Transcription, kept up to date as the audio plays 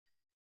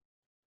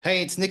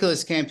Hey, it's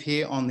Nicholas Kemp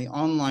here on the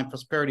Online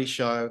Prosperity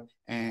Show.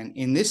 And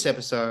in this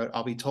episode,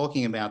 I'll be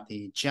talking about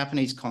the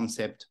Japanese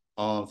concept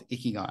of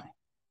Ikigai.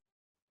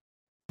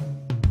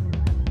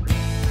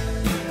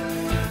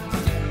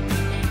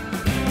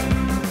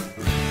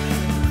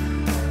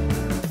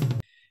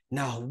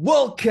 Now,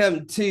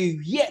 welcome to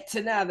yet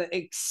another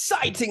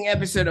exciting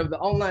episode of the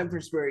Online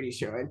Prosperity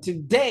Show. And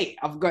today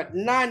I've got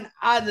none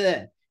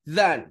other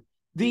than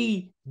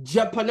the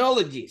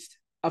Japanologist,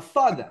 a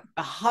father,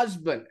 a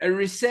husband, a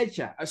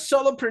researcher, a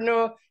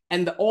solopreneur,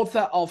 and the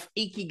author of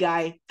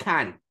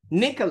Ikigai-KAN.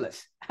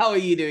 Nicholas, how are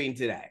you doing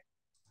today?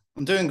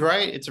 I'm doing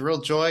great. It's a real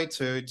joy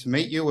to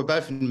meet you. We're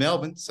both in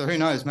Melbourne, so who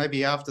knows,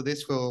 maybe after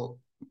this we'll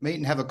meet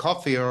and have a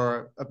coffee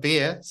or a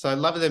beer. So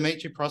lovely to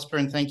meet you, Prosper,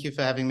 and thank you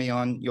for having me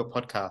on your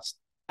podcast.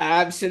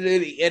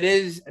 Absolutely. It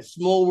is a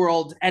small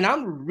world, and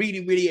I'm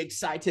really, really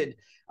excited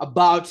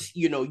about,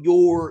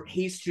 your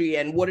history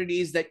and what it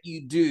is that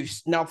you do.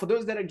 Now, for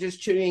those that are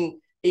just tuning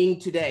in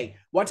today,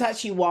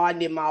 watashi wa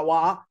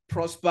nemawa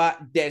prosper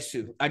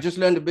desu. I just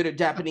learned a bit of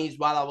Japanese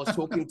while I was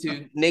talking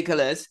to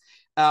Nicholas.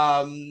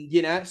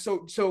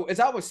 So as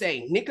I was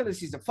saying,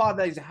 Nicholas is a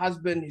father, he's a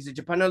husband, he's a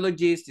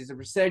Japanologist, he's a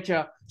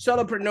researcher,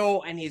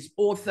 solopreneur, and he's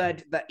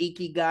authored the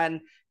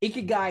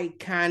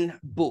Ikigai-KAN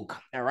book.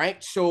 All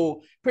right.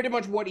 So pretty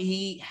much what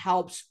he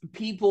helps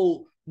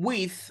people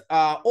with,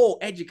 all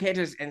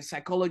educators and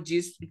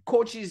psychologists,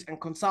 coaches and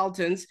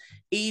consultants,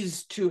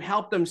 is to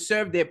help them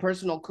serve their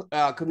personal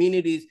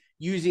communities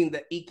using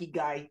the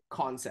Ikigai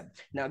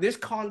concept. Now, this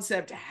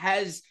concept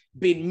has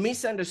been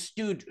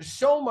misunderstood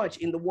so much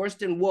in the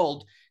Western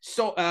world,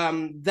 so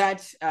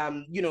that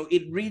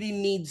it really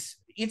needs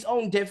its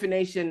own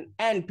definition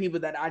and people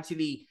that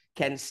actually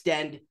can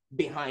stand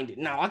behind it.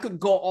 Now, I could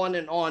go on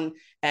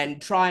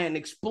and try and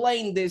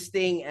explain this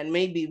thing and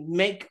maybe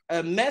make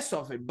a mess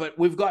of it, but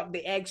we've got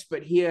the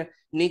expert here,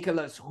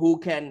 Nicholas, who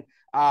can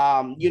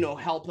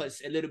help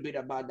us a little bit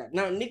about that.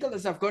 Now,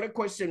 Nicholas, I've got a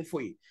question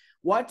for you.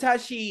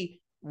 Watashi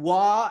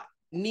wa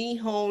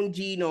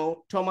Nihonji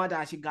no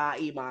tomodachi ga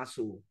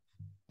imasu.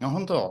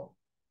 Honto.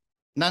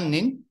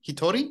 Nannin?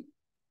 Hitori?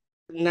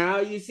 Now,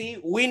 you see,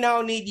 we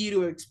now need you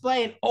to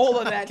explain all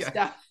of that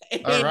stuff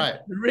in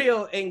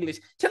real English.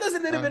 Tell us a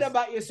little bit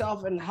about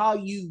yourself and how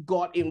you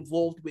got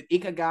involved with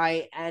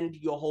Ikigai and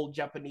your whole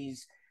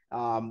Japanese,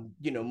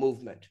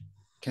 movement.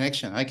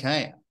 Connection.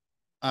 Okay.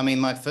 I mean,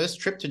 my first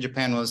trip to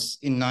Japan was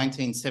in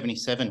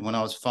 1977 when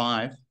I was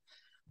 5.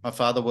 My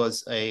father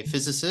was a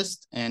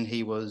physicist and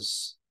he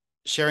was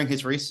sharing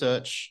his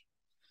research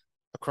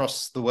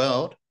across the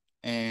world.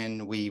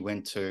 And we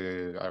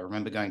I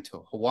remember going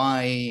to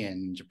Hawaii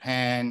and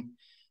Japan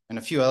and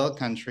a few other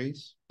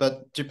countries.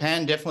 But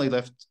Japan definitely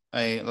left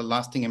a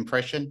lasting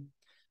impression.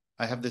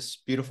 I have this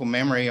beautiful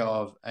memory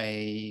of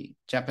a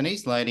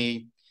Japanese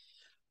lady.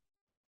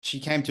 She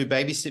came to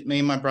babysit me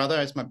and my brother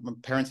as my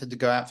parents had to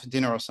go out for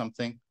dinner or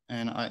something.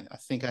 And I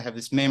think I have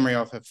this memory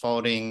of her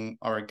folding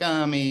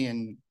origami,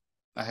 and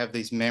I have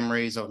these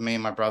memories of me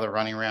and my brother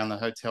running around the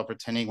hotel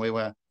pretending we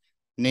were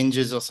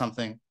ninjas or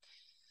something.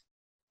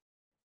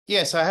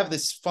 Yeah, so I have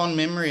this fond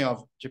memory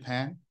of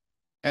Japan.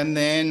 And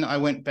then I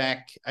went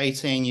back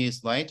 18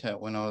 years later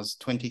when I was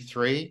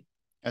 23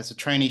 as a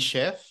trainee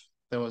chef.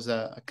 There was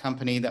a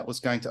company that was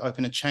going to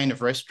open a chain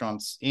of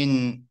restaurants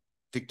in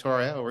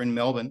Victoria or in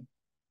Melbourne.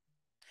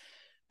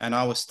 And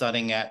I was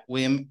studying at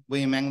William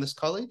Angliss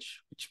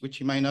College, which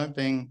you may know,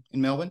 being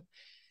in Melbourne.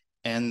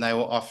 And they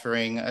were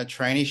offering a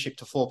traineeship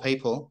to 4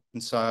 people.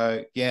 And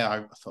so, yeah,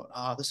 I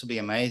thought, this will be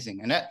amazing.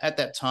 And at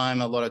that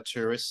time, a lot of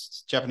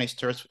Japanese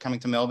tourists were coming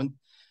to Melbourne.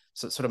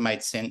 So it sort of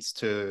made sense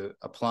to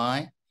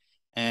apply.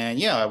 And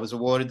yeah, I was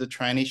awarded the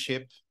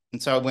traineeship.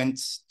 And so I went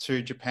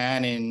to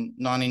Japan in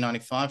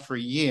 1995 for a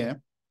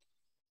year.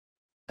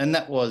 And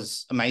that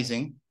was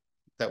amazing.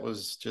 That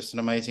was just an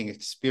amazing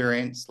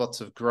experience, lots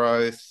of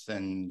growth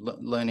and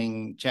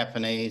learning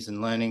Japanese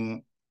and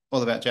learning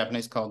all about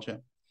Japanese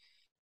culture.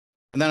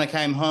 And then I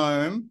came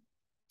home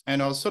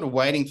and I was sort of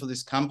waiting for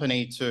this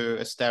company to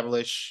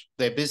establish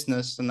their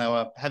business, and they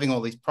were having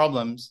all these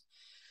problems.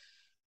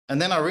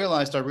 And then I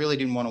realized I really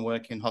didn't want to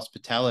work in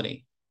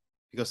hospitality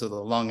because of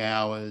the long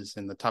hours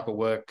and the type of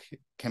work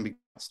can be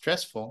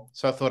stressful.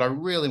 So I thought I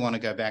really want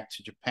to go back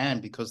to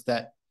Japan because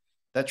that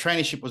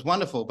traineeship was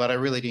wonderful, but I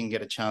really didn't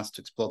get a chance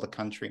to explore the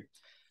country.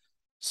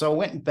 So I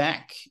went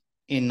back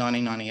in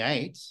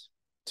 1998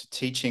 to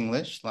teach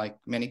English, like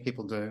many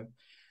people do.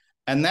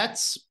 And that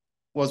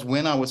was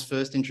when I was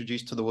first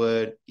introduced to the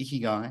word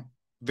Ikigai,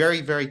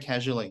 very, very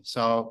casually.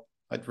 So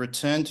I'd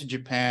returned to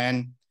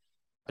Japan,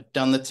 I'd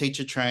done the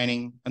teacher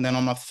training. And then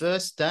on my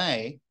first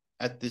day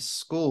at this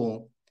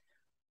school,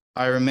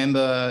 I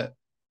remember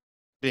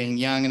being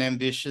young and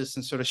ambitious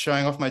and sort of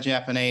showing off my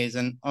Japanese.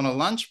 And on a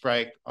lunch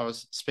break, I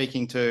was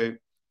speaking to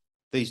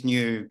these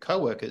new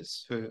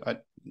co-workers who I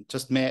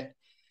just met.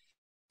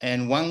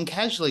 And one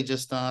casually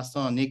just asked,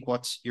 Nick,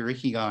 what's your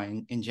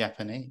Ikigai in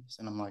Japanese?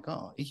 And I'm like,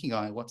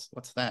 Ikigai,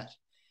 what's that?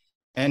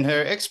 And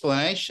her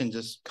explanation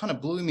just kind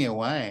of blew me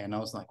away. And I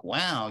was like,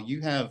 wow,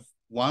 you have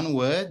one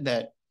word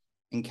that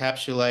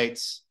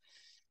encapsulates,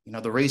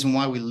 the reason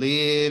why we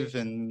live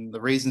and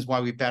the reasons why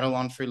we battle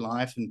on through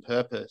life and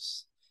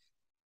purpose.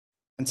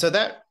 And so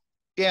that,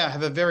 yeah, I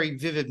have a very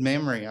vivid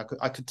memory.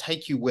 I could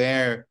take you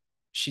where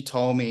she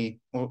told me,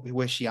 or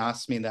where she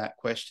asked me that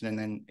question and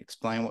then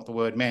explain what the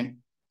word meant.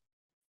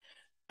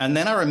 And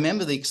then I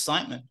remember the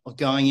excitement of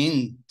going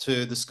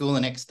into the school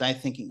the next day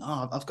thinking,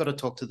 oh, I've got to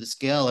talk to this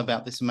girl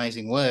about this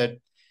amazing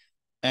word.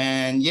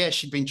 And yeah,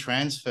 she'd been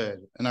transferred.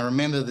 And I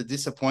remember the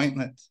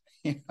disappointment,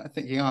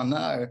 thinking, oh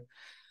no,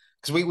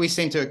 because we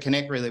seem to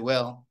connect really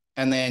well.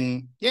 And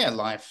then, yeah,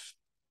 life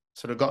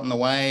sort of got in the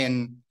way.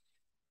 And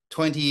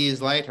 20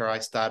 years later, I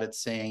started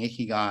seeing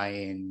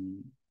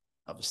Ikigai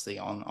obviously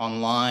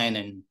online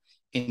and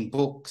in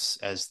books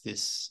as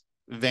this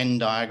Venn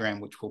diagram,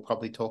 which we'll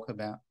probably talk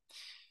about.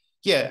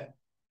 Yeah,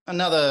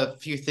 another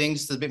few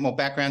things, a bit more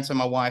background. So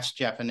my wife's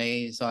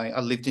Japanese. I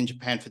lived in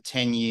Japan for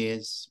 10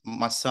 years.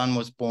 My son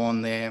was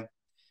born there.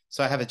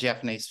 So I have a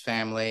Japanese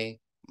family.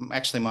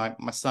 Actually, my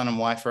son and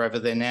wife are over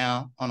there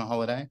now on a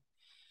holiday.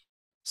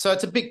 So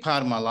it's a big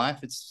part of my life.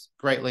 It's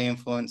greatly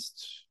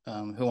influenced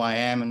who I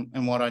am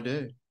and what I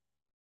do.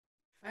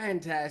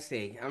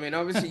 Fantastic. I mean,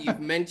 obviously, you've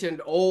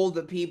mentioned all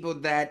the people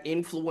that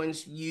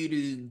influenced you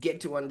to get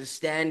to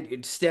understand.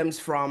 It stems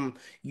from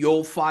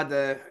your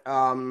father,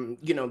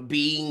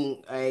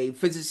 being a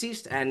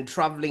physicist and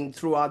traveling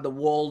throughout the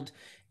world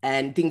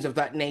and things of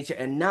that nature.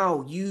 And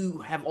now you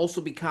have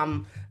also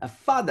become a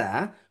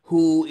father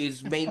who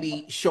is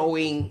maybe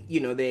showing,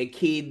 their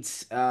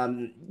kids,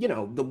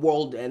 the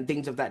world and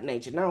things of that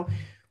nature. Now,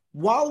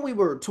 while we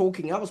were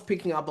talking, I was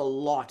picking up a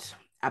lot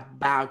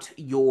about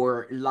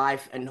your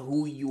life and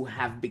who you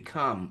have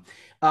become.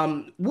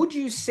 Would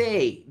you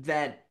say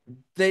that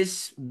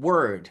this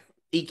word,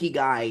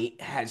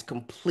 Ikigai, has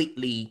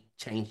completely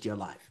changed your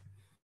life?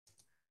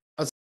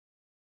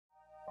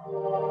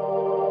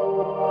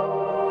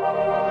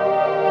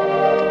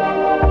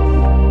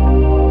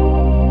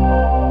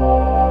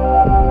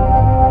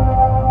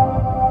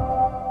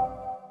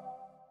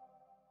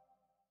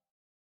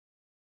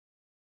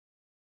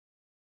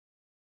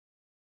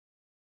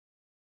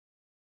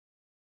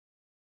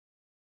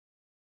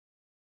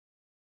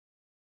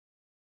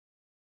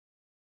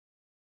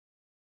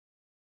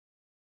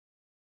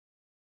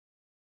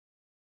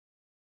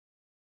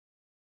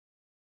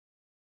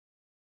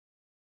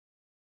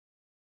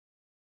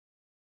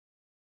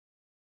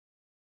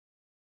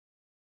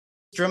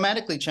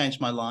 Dramatically changed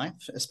my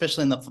life,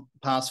 especially in the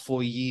past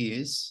 4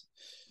 years.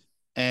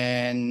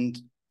 And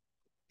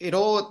it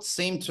all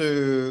seemed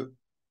to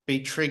be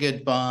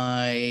triggered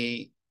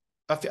by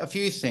a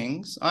few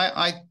things.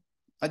 I'd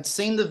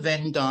seen the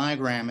Venn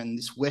diagram and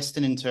this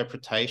Western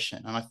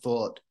interpretation, and I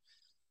thought,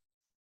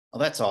 oh,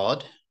 that's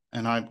odd.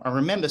 And I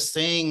remember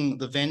seeing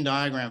the Venn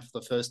diagram for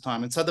the first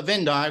time. And so the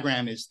Venn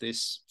diagram is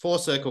this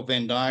 4-circle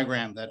Venn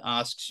diagram that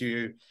asks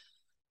you,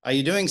 are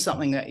you doing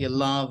something that you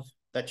love,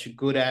 that you're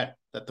good at,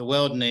 that the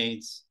world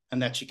needs,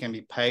 and that you can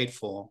be paid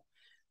for?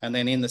 And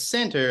then in the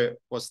center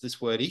was this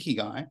word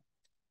Ikigai.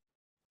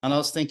 And I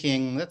was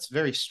thinking, that's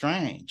very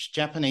strange.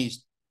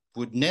 Japanese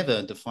would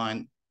never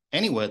define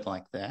any word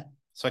like that.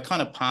 So I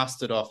kind of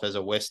passed it off as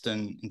a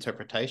Western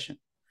interpretation.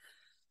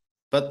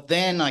 But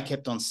then I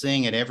kept on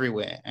seeing it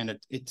everywhere, and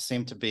it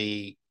seemed to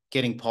be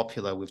getting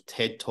popular with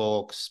TED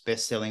Talks,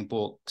 best-selling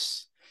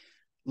books,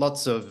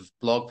 lots of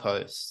blog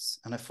posts.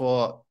 And I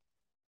thought,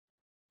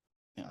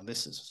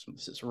 this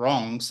is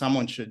wrong.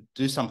 Someone should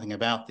do something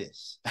about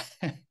this.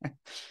 And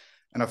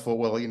I thought,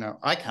 well,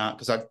 I can't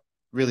because I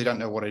really don't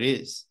know what it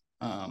is.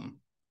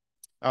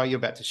 Oh, you're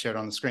about to share it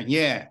on the screen.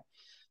 Yeah.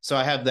 So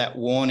I have that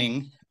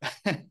warning,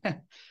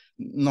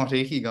 not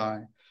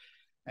Ikigai.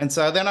 And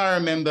so then I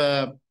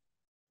remember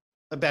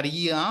about a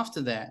year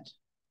after that,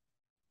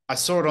 I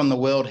saw it on the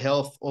World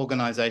Health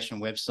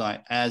Organization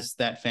website as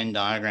that Venn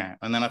diagram.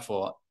 And then I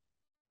thought,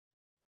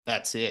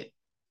 that's it.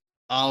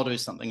 I'll do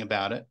something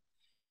about it.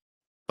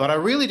 But I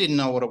really didn't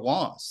know what it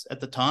was at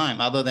the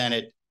time, other than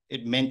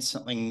it meant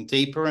something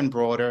deeper and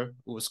broader.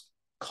 It was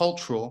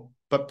cultural,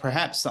 but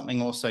perhaps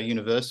something also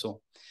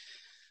universal.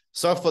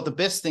 So I thought the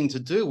best thing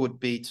to do would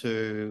be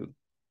to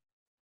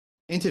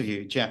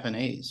interview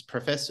Japanese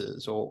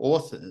professors or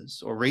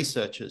authors or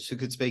researchers who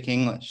could speak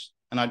English.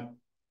 And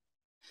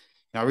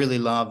I really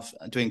love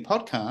doing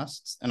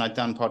podcasts, and I'd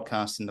done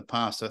podcasts in the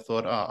past. So I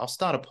thought, I'll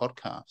start a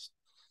podcast.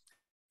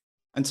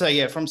 And so,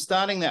 yeah, from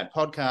starting that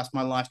podcast,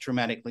 my life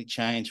dramatically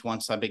changed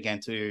once I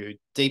began to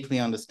deeply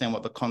understand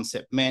what the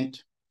concept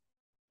meant.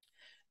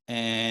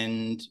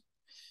 And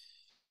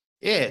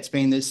yeah, it's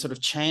been this sort of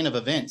chain of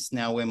events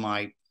now where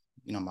my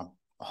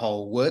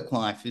whole work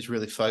life is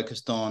really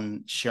focused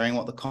on sharing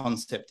what the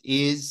concept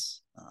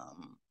is.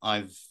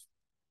 I've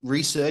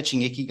researching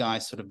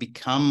Ikigai sort of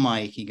become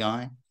my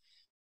Ikigai,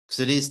 because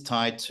it is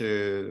tied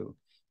to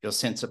your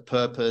sense of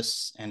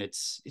purpose, and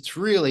it's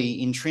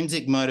really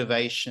intrinsic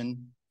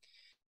motivation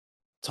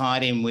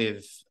tied in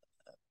with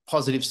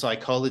positive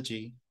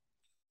psychology.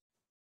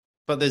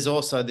 But there's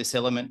also this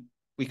element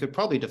we could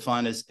probably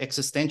define as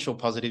existential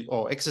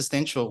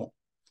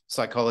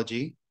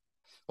psychology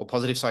or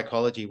positive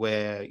psychology,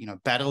 where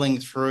battling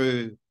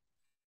through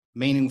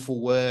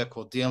meaningful work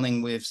or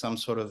dealing with some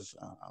sort of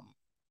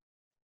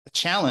a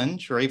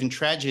challenge or even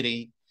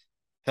tragedy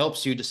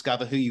helps you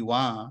discover who you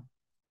are,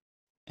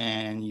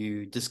 and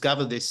you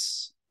discover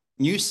this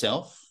new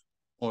self,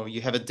 or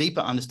you have a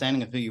deeper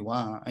understanding of who you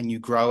are, and you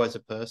grow as a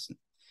person.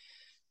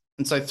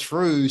 And so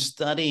through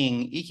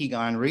studying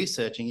Ikigai and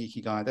researching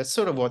Ikigai, that's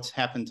sort of what's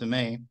happened to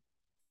me.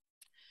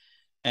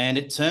 And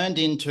it turned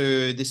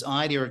into this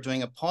idea of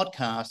doing a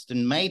podcast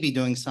and maybe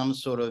doing some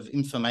sort of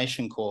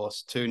information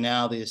course, to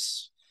now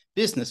this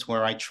business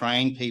where I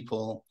train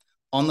people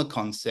on the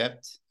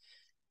concept.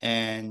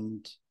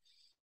 And,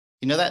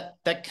 you know,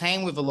 that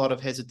came with a lot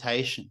of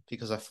hesitation,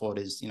 because I thought,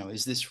 is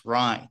this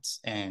right?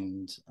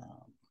 And,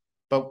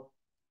 but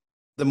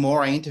the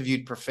more I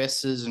interviewed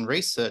professors and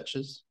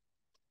researchers,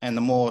 and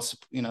the more,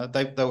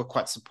 they were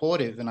quite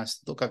supportive. And I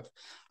said, look,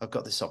 I've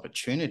got this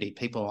opportunity.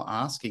 People are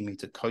asking me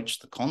to coach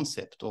the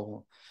concept,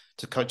 or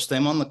to coach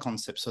them on the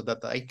concept so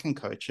that they can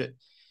coach it.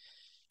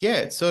 Yeah,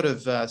 it sort of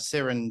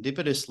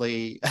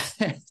serendipitously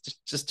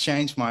just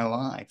changed my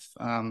life.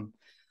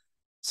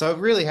 So it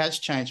really has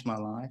changed my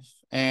life.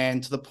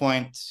 And to the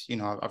point,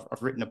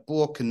 I've written a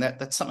book, and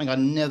that's something I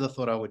never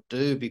thought I would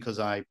do, because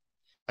I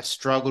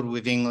struggled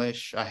with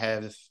English.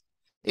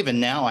 Even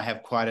now I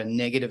have quite a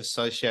negative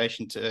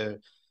association to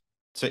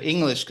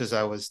English, because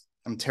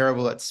I'm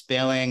terrible at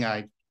spelling.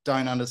 I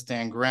don't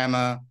understand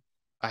grammar.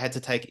 I had to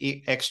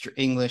take extra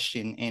English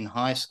in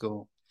high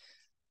school.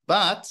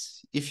 But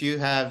if you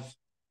have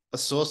a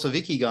source of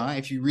Ikigai,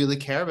 if you really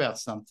care about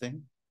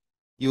something,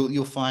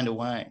 you'll find a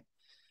way.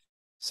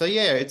 So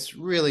yeah, it's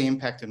really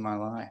impacted my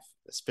life,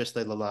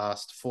 especially the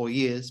last 4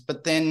 years.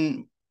 But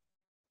then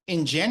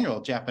in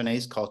general,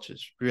 Japanese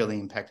culture's really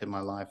impacted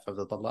my life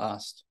over the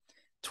last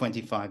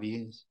 25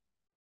 years.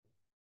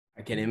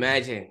 I can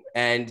imagine.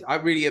 And I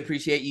really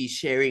appreciate you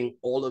sharing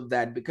all of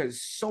that,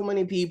 because so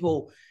many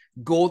people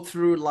go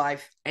through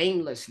life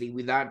aimlessly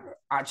without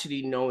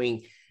actually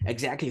knowing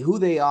exactly who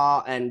they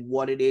are and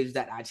what it is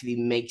that actually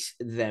makes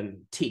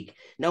them tick.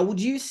 Now, would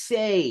you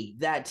say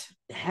that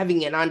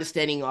having an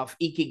understanding of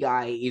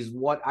Ikigai is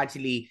what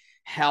actually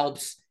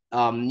helps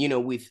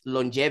with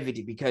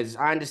longevity? Because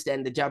I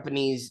understand the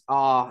Japanese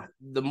are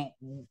the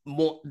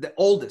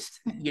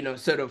oldest,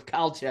 sort of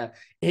culture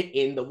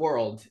in the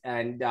world,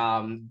 and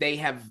they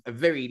have a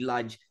very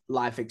large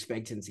life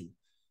expectancy.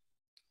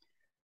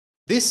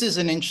 This is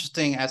an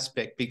interesting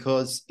aspect,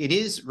 because it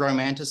is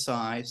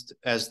romanticized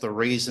as the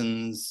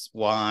reasons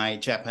why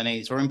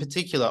Japanese, or in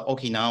particular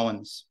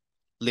Okinawans,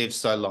 live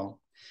so long.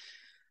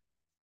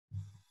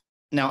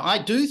 Now, I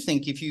do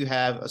think if you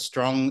have a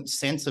strong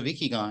sense of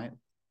Ikigai,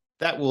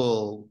 that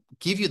will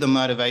give you the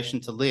motivation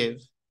to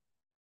live.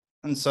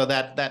 And so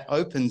that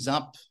opens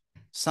up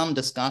some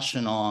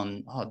discussion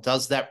on,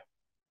 does that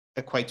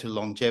equate to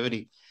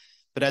longevity?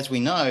 But as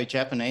we know,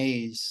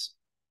 Japanese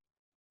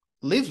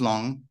live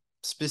long,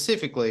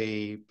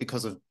 specifically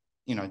because of,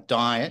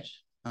 diet.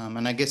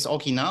 And I guess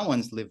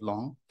Okinawans live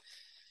long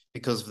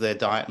because of their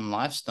diet and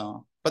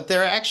lifestyle. But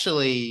there are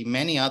actually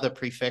many other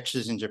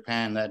prefectures in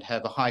Japan that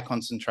have a high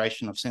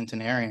concentration of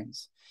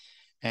centenarians.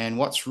 And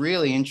what's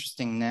really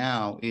interesting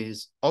now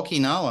is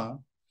Okinawa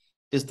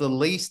is the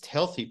least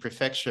healthy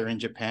prefecture in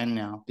Japan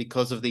now,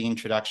 because of the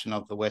introduction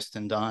of the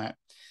Western diet.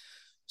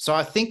 So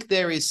I think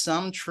there is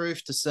some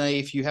truth to say,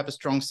 if you have a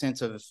strong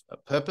sense of a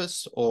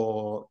purpose,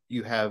 or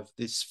you have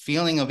this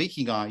feeling of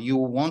Ikigai, you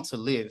will want to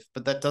live,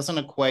 but that doesn't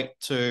equate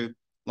to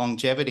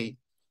longevity.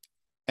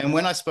 And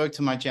when I spoke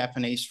to my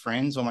Japanese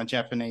friends, or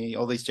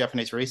all these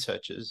Japanese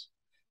researchers,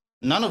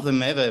 none of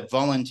them ever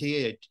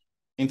volunteered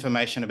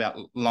information about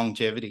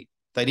longevity.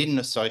 They didn't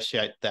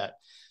associate that.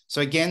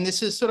 So again,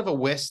 this is sort of a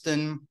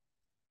Western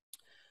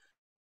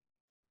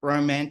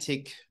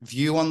romantic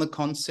view on the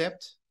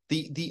concept.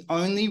 The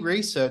only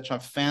research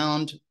I've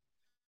found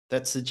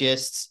that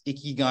suggests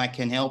Ikigai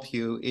can help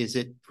you is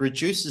it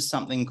reduces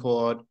something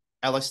called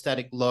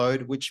allostatic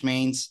load, which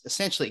means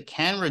essentially it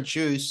can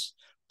reduce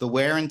the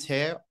wear and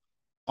tear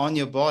on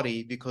your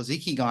body, because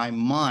Ikigai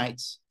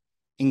might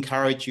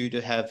encourage you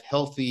to have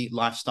healthy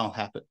lifestyle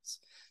habits.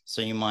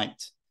 So you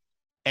might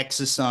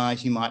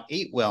exercise, you might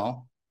eat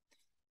well,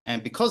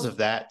 and because of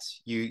that,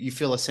 you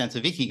feel a sense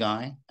of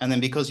Ikigai. And then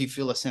because you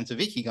feel a sense of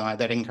Ikigai,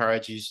 that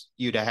encourages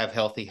you to have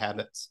healthy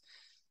habits.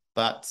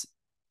 But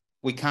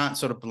we can't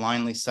sort of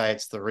blindly say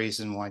it's the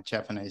reason why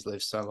Japanese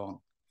live so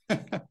long.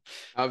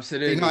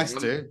 Absolutely. Be nice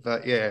to,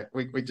 but yeah,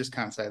 we just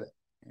can't say that.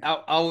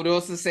 I would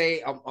also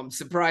say I'm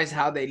surprised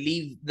how they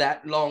live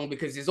that long,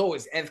 because there's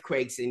always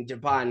earthquakes in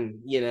Japan,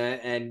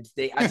 and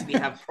they actually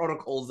have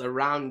protocols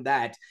around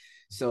that.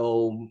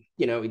 So,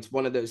 it's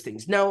one of those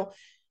things. Now,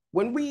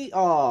 when we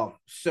are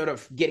sort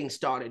of getting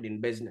started in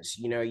business,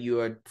 you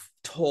are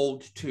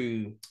told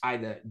to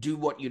either do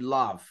what you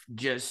love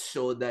just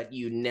so that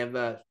you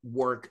never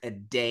work a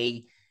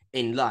day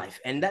in life.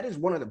 And that is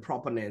one of the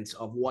proponents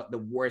of what the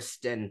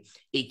Western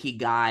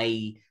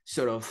Ikigai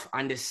sort of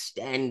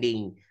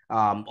understanding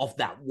of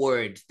that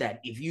word, that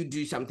if you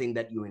do something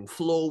that you're in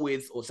flow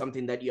with or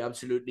something that you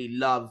absolutely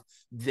love,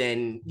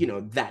 then, you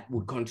know, that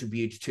would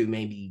contribute to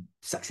maybe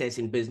success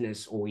in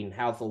business or in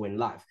health or in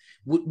life.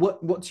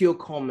 What's your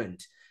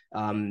comment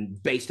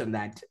based on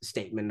that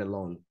statement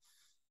alone?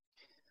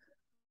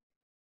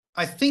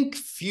 I think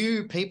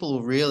few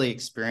people really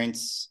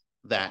experience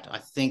that. I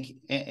think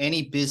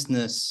any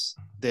business,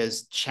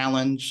 there's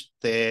challenge,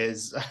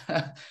 there's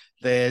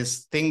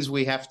there's things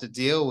we have to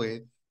deal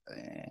with,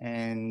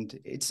 and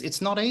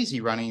it's not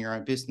easy running your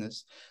own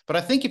business. But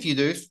I think if you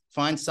do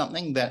find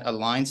something that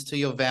aligns to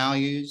your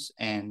values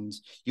and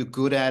you're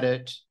good at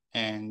it,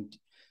 and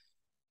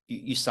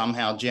you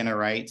somehow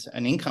generate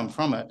an income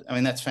from it, I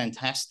mean, that's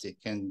fantastic,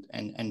 and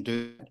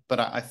do it. But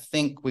I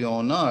think we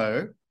all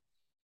know,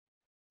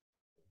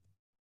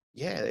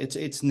 yeah,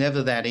 it's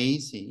never that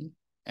easy.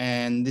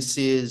 And this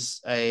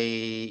is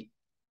a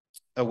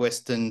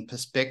Western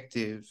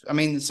perspective. I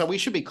mean, so we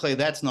should be clear,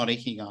 that's not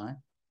Ikigai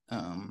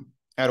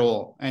at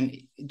all. And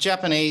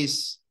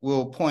Japanese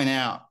will point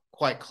out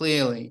quite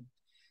clearly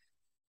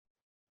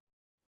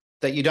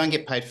that you don't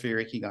get paid for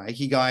your Ikigai.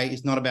 Ikigai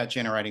is not about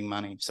generating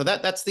money. So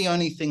that's the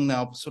only thing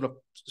they'll sort of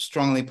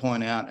strongly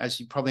point out. As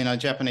you probably know,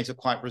 Japanese are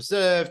quite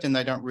reserved and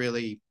they don't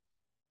really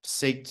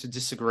seek to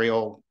disagree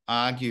or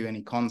argue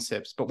any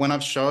concepts. But when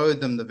I've showed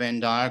them the Venn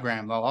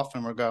diagram, they'll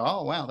often will go,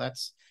 oh, wow,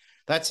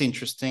 that's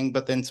interesting.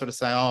 But then sort of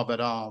say,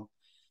 no,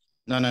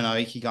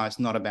 Ikigai is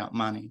not about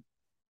money.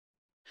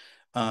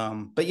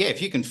 But yeah,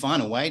 if you can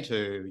find a way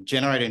to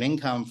generate an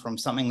income from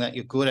something that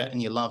you're good at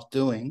and you love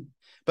doing,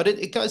 but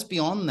it goes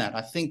beyond that.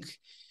 I think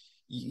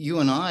you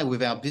and I,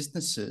 with our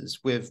businesses,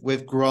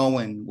 we've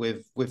grown,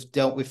 we've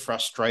dealt with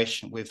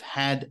frustration, we've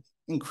had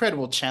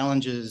incredible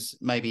challenges,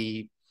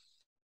 maybe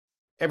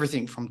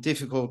everything from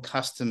difficult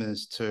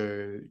customers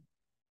to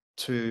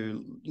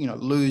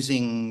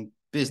losing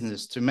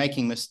business, to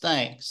making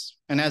mistakes.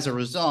 And as a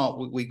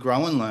result, we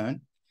grow and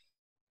learn.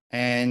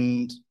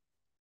 And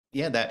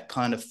yeah, that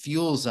kind of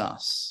fuels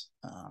us.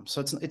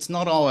 So it's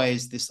not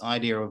always this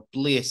idea of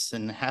bliss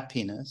and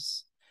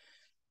happiness.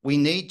 We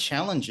need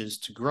challenges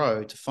to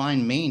grow, to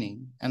find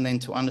meaning, and then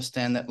to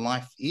understand that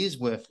life is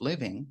worth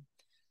living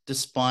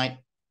despite,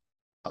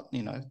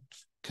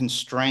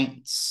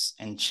 constraints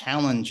and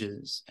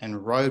challenges and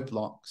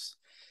roadblocks.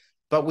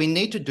 But we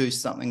need to do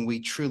something we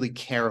truly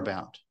care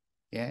about.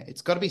 Yeah,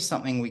 it's got to be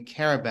something we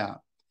care about.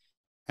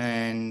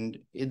 And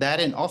that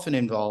often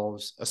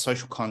involves a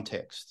social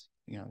context,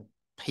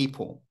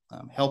 people,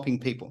 helping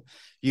people.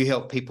 You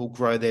help people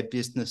grow their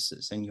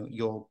businesses, and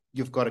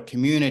you've got a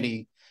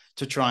community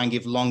to try and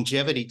give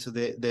longevity to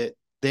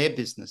their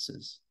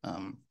businesses.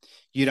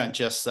 You don't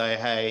just say,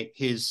 hey,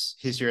 here's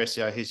your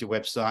SEO, here's your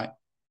website,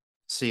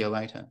 see you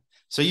later.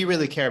 So you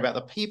really care about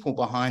the people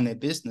behind their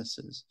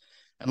businesses.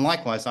 And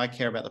likewise, I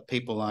care about the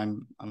people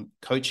I'm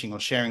coaching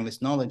or sharing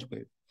this knowledge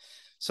with.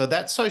 So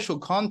that social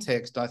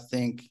context, I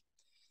think,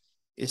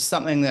 is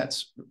something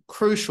that's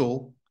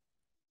crucial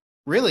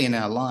really in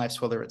our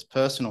lives, whether it's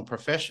personal,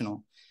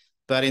 professional.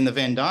 But in the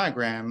Venn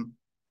diagram,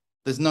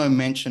 there's no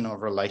mention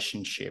of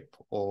relationship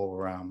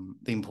or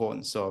the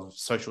importance of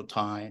social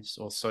ties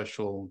or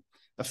social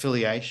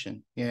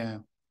affiliation. Yeah.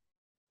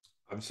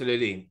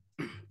 Absolutely.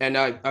 And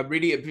I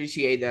really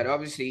appreciate that.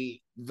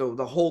 Obviously,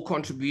 the whole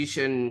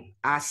contribution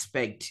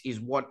aspect is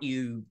what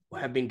you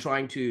have been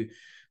trying to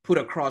put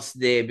across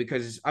there,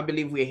 because I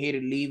believe we're here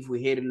to live, we're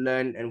here to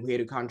learn, and we're here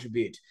to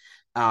contribute.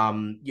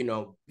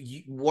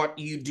 What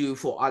you do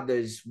for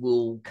others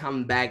will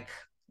come back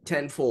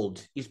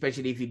tenfold,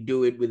 especially if you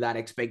do it without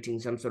expecting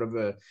some sort of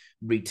a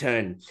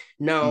return.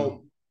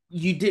 Now,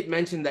 you did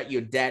mention that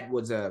your dad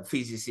was a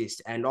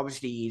physicist, and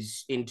obviously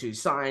he's into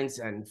science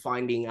and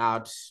finding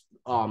out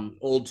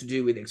all to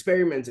do with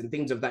experiments and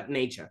things of that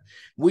nature,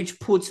 which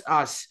puts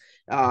us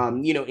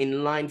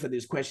in line for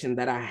this question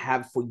that I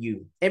have for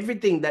you.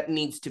 Everything that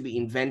needs to be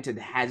invented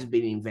has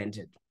been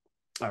invented.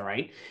 All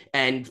right.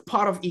 And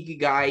part of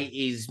Ikigai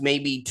is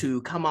maybe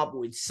to come up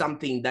with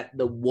something that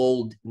the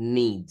world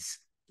needs.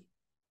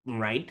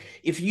 Right.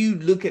 If you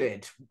look at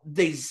it,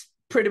 there's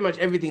pretty much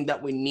everything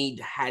that we need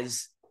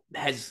has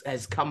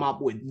come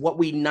up with. What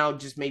we now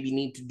just maybe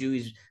need to do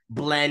is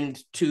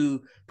blend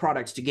two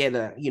products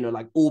together,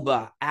 like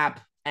Uber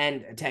app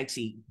and a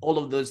taxi. All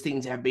of those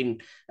things have been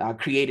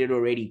created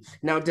already.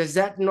 Now, does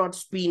that not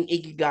spin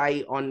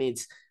Ikigai on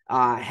its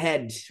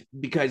head,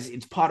 because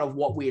it's part of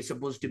what we are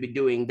supposed to be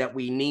doing, that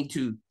we need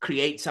to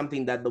create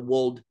something that the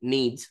world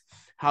needs?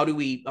 How do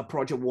we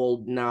approach a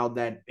world now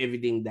that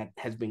everything that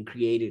has been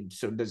created?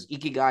 So does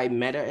Ikigai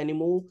matter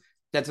anymore?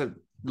 That's a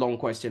long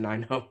question, I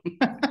know.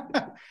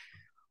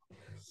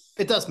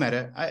 It does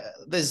matter.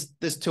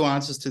 There's two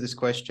answers to this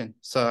question.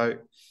 So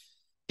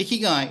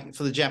Ikigai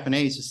for the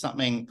Japanese is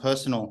something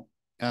personal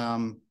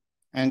and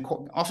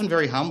often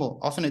very humble.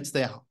 Often it's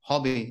their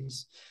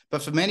hobbies.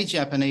 But for many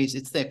Japanese,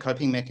 it's their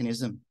coping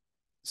mechanism.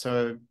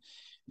 So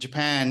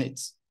Japan,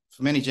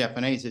 for many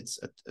Japanese, it's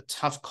a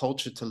tough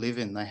culture to live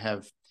in. They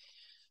have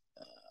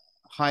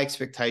high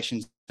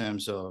expectations in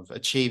terms of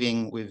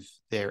achieving with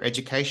their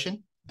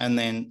education and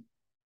then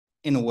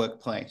in the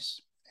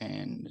workplace.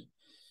 And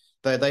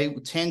they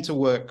tend to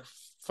work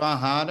far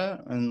harder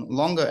and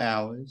longer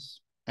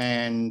hours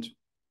and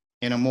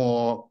in a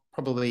more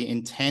probably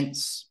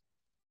intense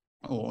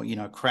or,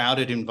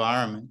 crowded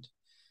environment.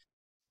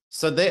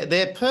 So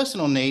their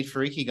personal need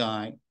for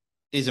Ikigai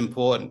is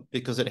important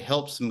because it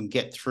helps them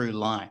get through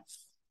life.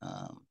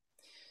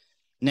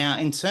 Now,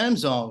 in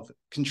terms of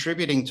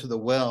contributing to the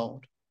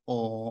world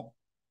or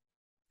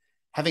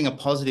having a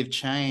positive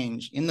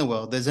change in the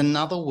world, there's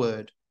another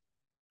word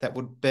that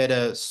would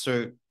better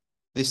suit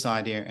this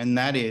idea, and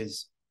that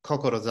is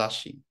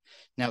kokorozashi.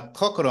 Now,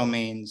 kokoro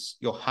means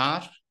your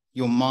heart,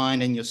 your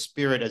mind, and your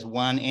spirit as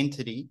one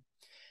entity.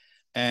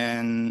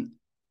 And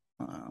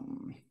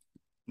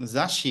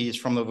zashi is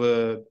from the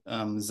verb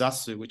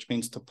zasu, which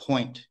means to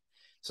point.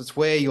 So it's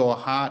where your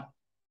heart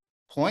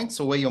points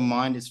or where your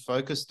mind is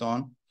focused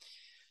on.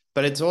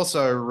 But it's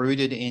also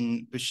rooted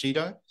in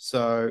Bushido.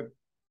 So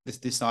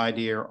this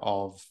idea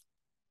of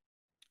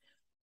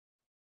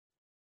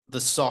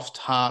the soft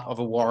heart of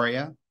a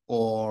warrior,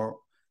 or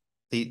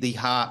the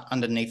heart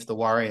underneath the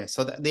warrior.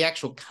 So the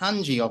actual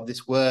kanji of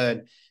this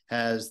word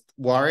has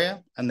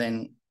warrior and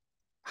then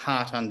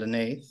heart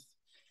underneath.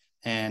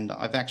 And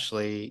I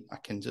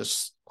can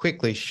just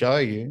quickly show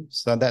you.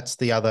 So that's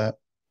the other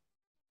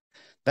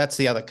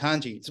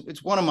kanji.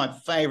 It's one of my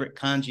favorite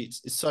kanji.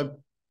 It's so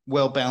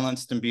well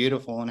balanced and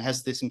beautiful and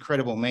has this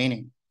incredible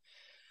meaning.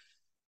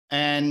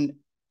 And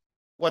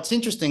what's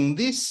interesting,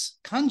 this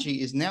kanji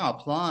is now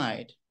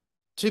applied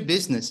to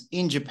business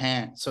in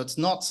Japan. So it's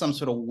not some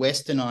sort of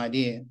Western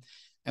idea.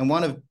 And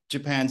one of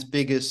Japan's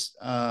biggest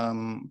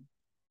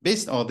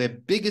their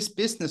biggest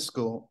business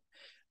school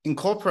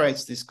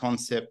incorporates this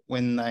concept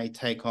when they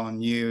take on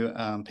new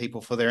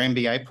people for their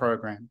MBA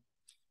program.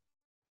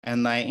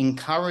 And they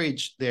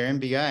encourage their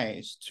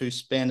MBAs to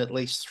spend at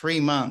least 3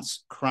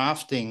 months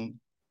crafting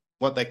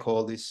what they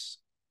call this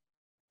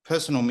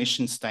personal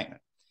mission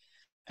statement.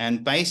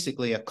 And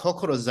basically, a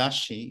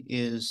kokorozashi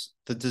is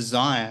the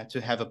desire to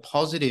have a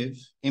positive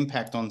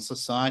impact on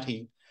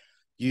society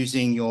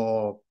using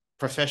your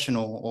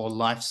professional or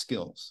life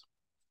skills.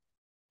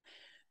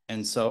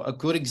 And so a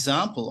good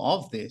example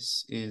of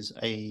this is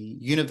a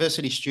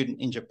university student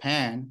in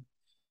Japan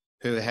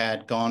who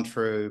had gone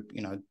through,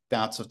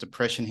 bouts of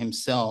depression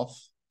himself,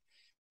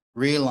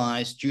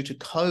 realized due to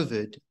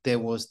COVID, there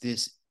was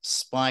this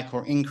spike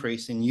or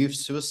increase in youth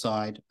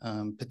suicide,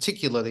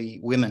 particularly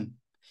women.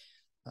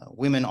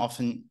 Women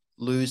often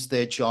lose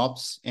their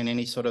jobs in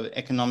any sort of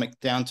economic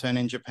downturn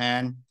in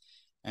Japan.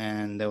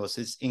 And there was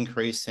this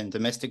increase in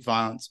domestic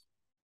violence,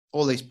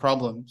 all these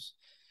problems.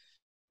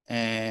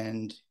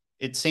 And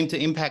it seemed to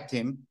impact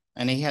him.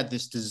 And he had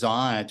this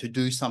desire to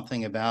do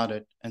something about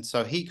it. And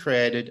so he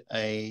created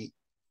a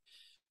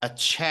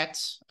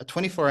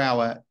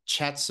 24-hour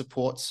chat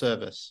support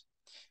service,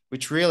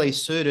 which really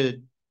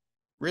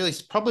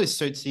probably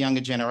suits the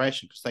younger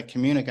generation because they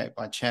communicate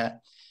by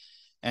chat.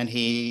 And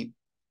he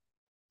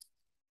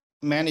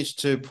managed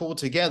to pull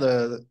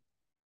together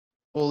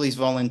all these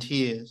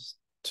volunteers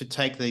to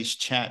take these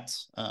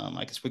chats.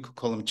 I guess we could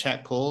call them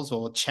chat calls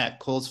or chat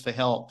calls for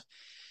help.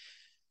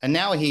 And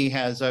now he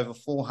has over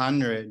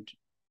 400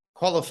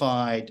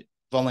 qualified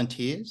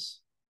volunteers.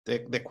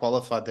 They're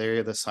qualified. They're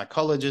either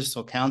psychologists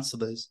or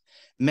counselors.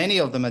 Many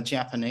of them are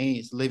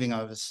Japanese living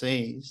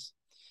overseas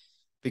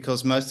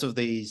because most of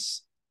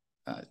these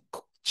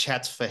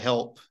chats for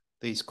help,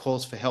 these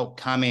calls for help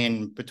come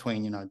in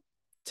between,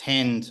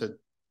 10 to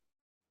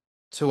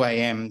 2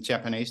 a.m.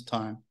 Japanese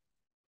time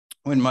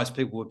when most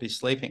people would be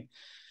sleeping.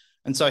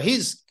 And so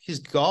his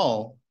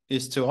goal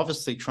is to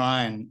obviously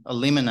try and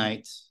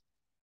eliminate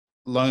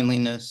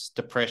loneliness,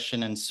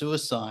 depression, and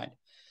suicide.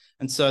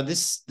 And so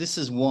this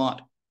is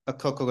what a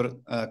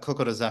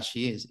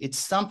kokorozashi is. It's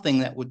something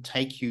that would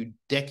take you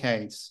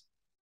decades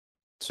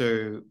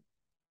to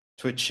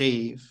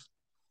achieve,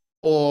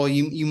 or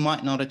you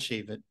might not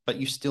achieve it, but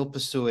you still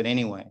pursue it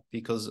anyway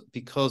because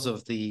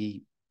of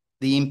the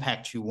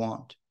impact you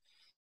want.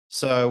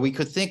 So we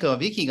could think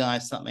of Ikigai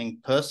as something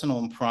personal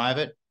and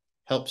private,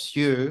 helps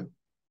you.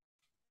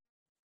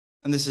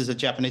 And this is a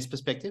Japanese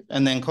perspective.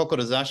 And then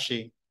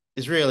kokorozashi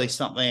is really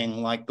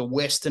something like the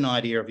Western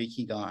idea of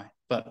Ikigai,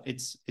 but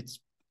it's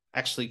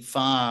actually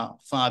far,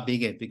 far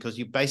bigger because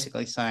you're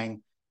basically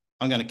saying,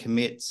 I'm going to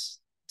commit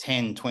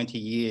 10, 20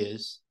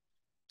 years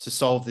to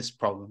solve this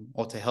problem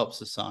or to help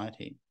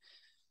society.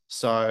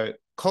 So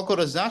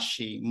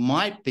kokorozashi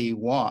might be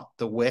what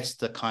the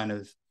West are kind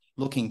of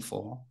looking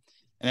for.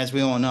 And as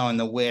we all know, in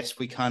the West,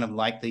 we kind of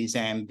like these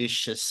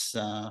ambitious,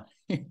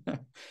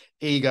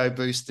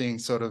 ego-boosting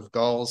sort of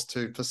goals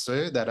to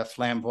pursue that are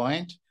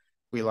flamboyant.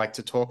 We like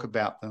to talk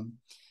about them.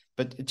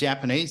 But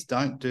Japanese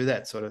don't do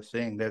that sort of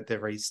thing. They're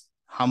very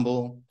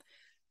humble.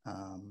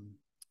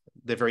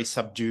 They're very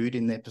subdued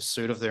in their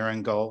pursuit of their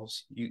own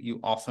goals. You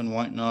often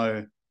won't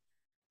know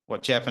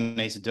what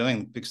Japanese are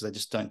doing because they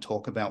just don't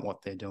talk about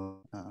what they're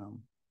doing.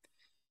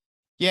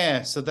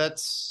 So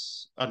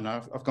that's, I don't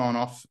know, I've gone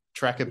off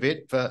track a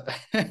bit, but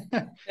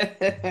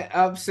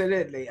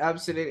Absolutely,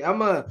 absolutely.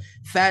 I'm a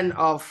fan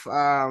of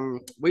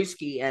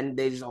whiskey, and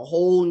there's a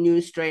whole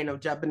new strain of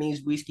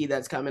Japanese whiskey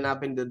that's coming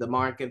up into the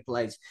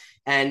marketplace,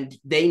 and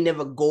they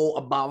never go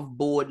above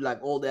board like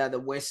all the other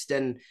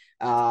Western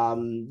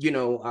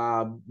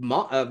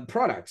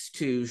products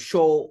to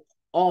show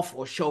off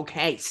or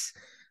showcase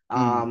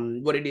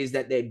what it is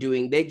that they're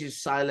doing. They're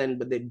just silent,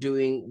 but they're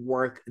doing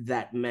work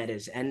that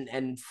matters.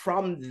 And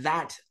from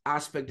that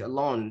aspect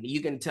alone,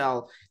 you can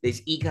tell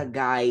there's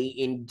ikigai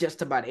in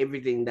just about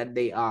everything that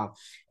they are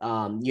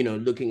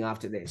looking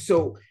after there.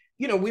 So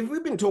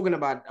we've been talking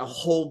about a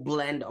whole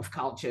blend of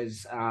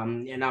cultures,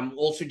 and I'm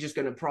also just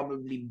going to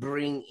probably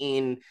bring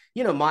in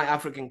my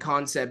African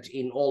concept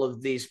in all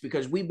of this,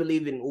 because we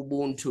believe in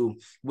Ubuntu,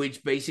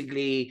 which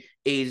basically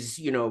is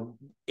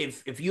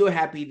if you're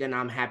happy, then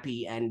I'm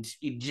happy, and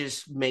it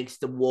just makes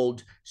the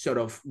world sort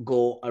of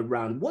go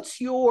around. What's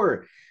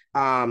your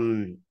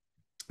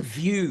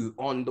view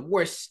on the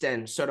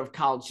Western sort of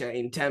culture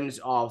in terms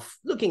of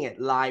looking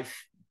at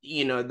life,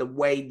 the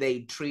way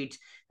they treat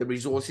the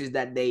resources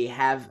that they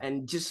have,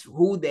 and just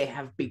who they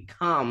have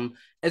become,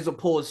 as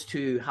opposed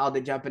to how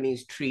the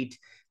Japanese treat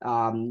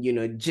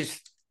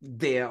just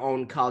their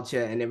own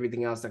culture and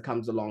everything else that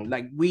comes along?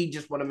 Like, we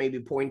just want to maybe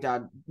point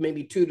out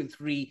maybe 2 to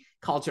 3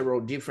 cultural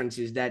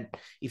differences that,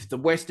 if the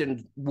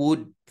Western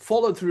would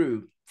follow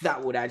through,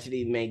 that would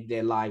actually make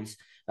their lives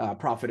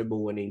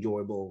profitable and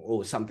enjoyable,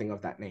 or something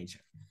of that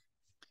nature.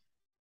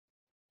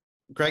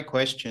 Great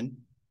question.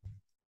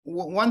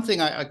 One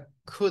thing I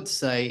could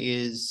say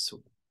is,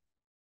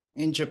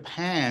 in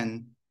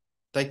Japan,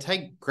 they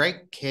take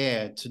great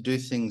care to do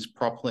things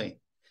properly.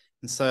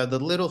 And so the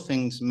little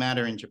things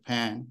matter in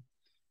Japan.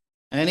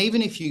 And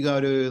even if you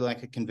go to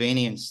like a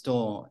convenience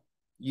store,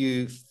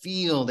 you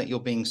feel that you're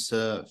being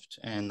served,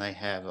 and they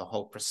have a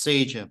whole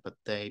procedure, but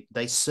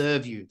they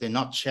serve you. They're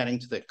not chatting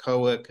to their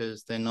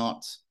coworkers. They're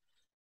not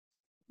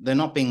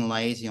being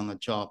lazy on the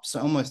job. So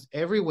almost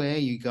everywhere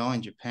you go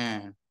in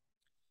Japan,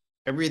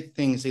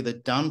 everything's either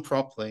done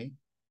properly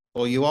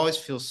or you always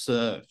feel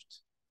served.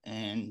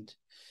 And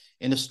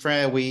in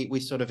Australia, we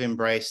sort of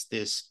embrace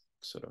this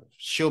sort of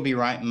she'll be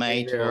right,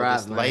 mate, or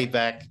this laid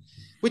back,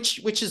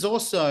 which is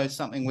also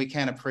something we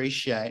can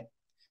appreciate.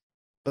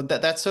 But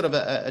that's sort of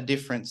a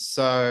difference.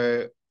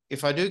 So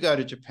if I do go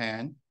to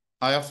Japan,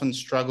 I often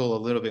struggle a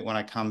little bit when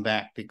I come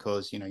back,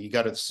 because you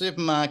go to the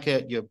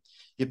supermarket, you're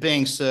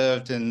being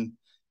served, and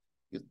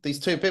these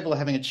two people are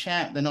having a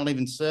chat. They're not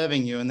even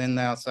serving you, and then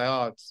they'll say,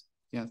 "Oh, it's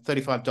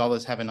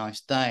 $35. Have a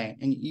nice day,"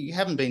 and you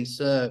haven't been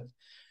served.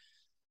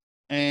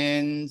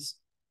 And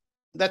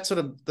that's sort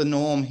of the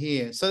norm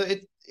here. So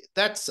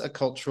that's a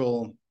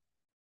cultural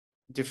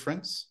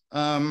difference.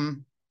 I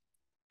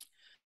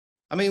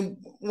mean,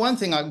 one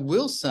thing I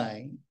will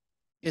say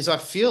is I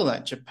feel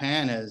that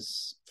Japan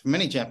has, for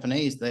many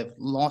Japanese, they've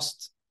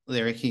lost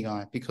their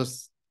ikigai,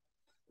 because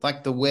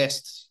like the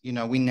West,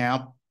 we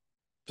now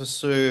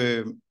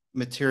pursue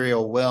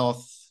material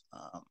wealth.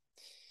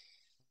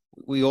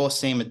 We all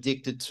seem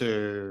addicted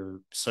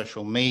to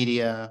social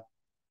media.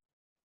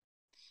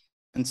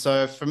 And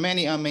so for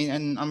many, I mean,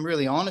 and I'm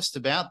really honest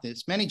about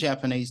this, many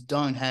Japanese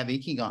don't have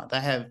ikigai. They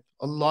have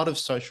a lot of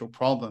social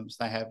problems.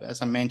 They have,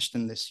 as I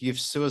mentioned, this youth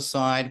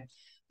suicide.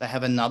 They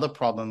have another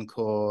problem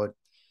called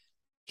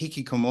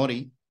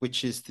hikikomori,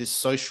 which is this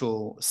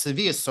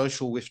severe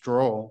social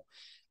withdrawal.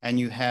 And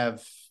you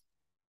have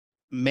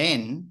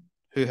men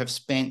who have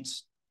spent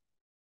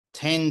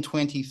 10,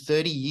 20,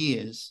 30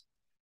 years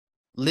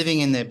living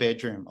in their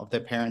bedroom of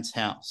their parents'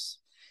 house,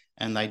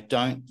 and they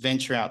don't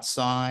venture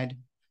outside.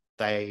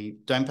 They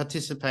don't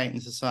participate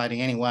in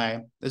society anyway.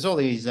 There's all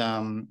these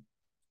YouTube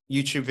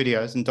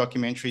videos and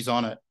documentaries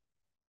on it.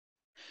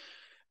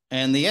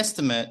 And the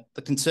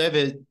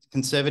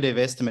conservative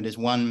estimate is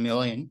 1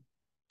 million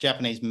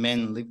Japanese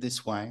men live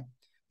this way,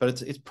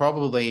 but it's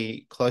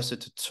probably closer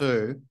to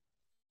 2.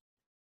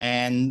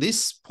 And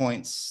this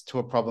points to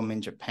a problem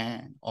in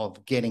Japan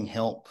of getting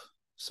help.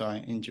 So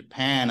in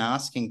Japan,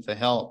 asking for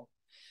help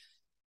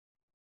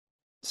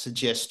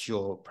suggests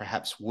you're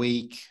perhaps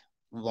weak,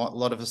 a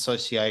lot of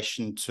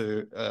association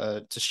to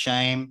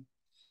shame.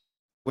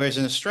 Whereas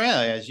in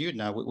Australia, as you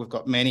know, we've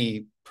got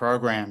many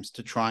programs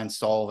to try and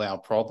solve our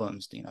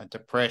problems,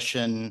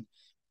 depression,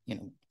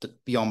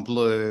 Beyond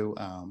Blue,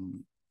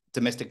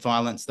 domestic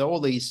violence. All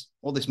this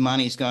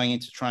money is going in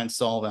to try and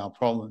solve our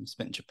problems.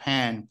 But in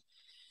Japan,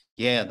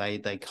 yeah,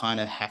 they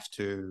kind of have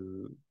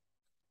to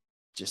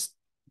just,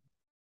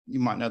 you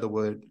might know the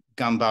word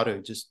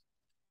ganbaru, just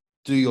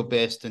do your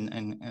best,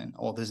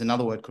 or there's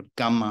another word called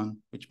gamman,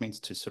 which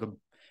means to sort of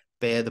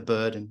bear the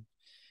burden.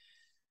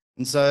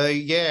 And so,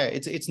 yeah,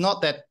 it's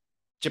not that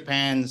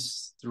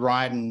Japan's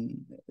right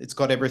and it's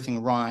got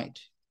everything right.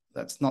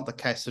 That's not the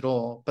case at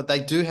all. But they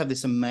do have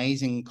this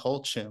amazing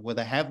culture where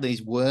they have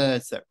these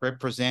words that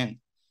represent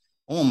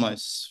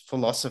almost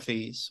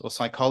philosophies or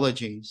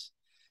psychologies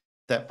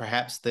that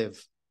perhaps they've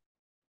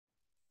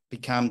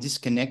become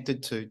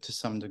disconnected to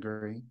some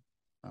degree.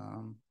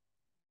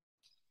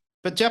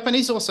 But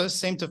Japanese also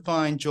seem to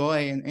find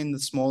joy in the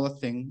smaller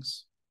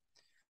things.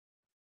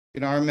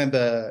 I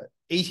remember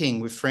eating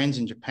with friends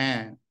in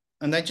Japan,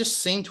 and they just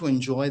seemed to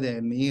enjoy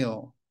their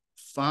meal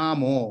far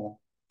more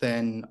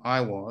than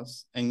I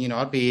was. And,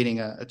 I'd be eating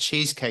a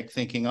cheesecake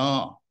thinking,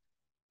 oh,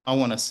 I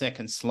want a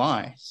second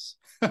slice.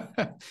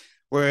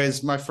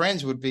 Whereas my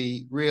friends would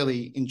be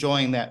really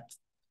enjoying that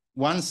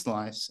one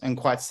slice and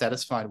quite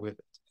satisfied with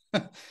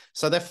it.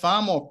 So they're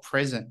far more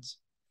present.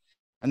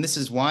 And this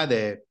is why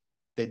they're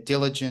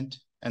diligent.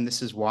 And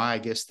this is why I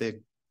guess their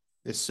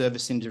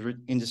service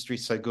industry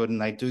is so good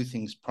and they do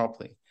things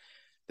properly.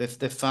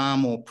 They're far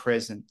more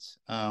present,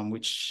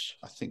 which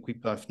I think we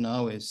both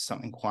know is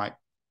something quite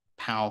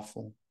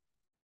powerful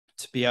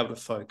to be able to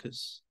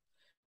focus.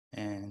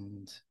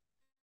 And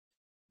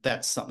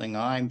that's something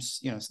I'm,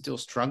 still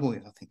struggling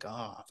with. I think,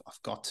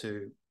 I've got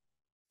to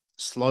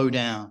slow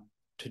down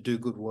to do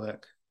good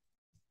work.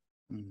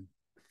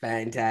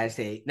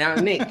 Fantastic. Now,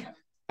 Nick,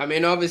 I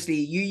mean, obviously,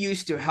 you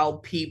used to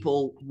help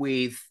people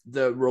with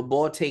the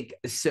robotic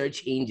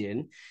search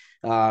engine,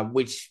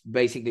 which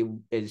basically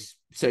is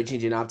search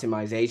engine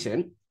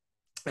optimization.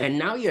 And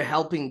now you're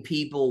helping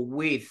people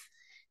with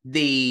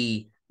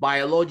the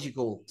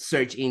biological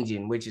search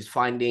engine, which is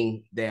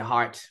finding their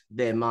heart,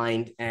 their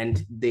mind,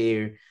 and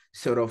their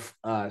sort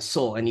of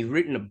soul. And you've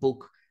written a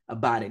book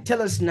about it.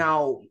 Tell us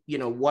now,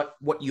 what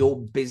your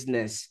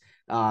business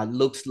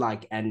looks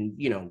like, and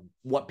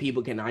what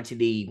people can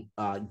actually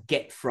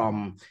get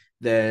from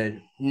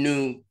the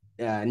new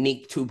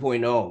Nick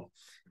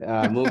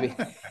 2.0 movie.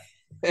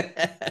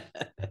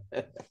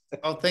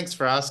 Oh, thanks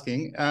for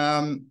asking.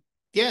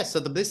 Yeah, so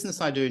the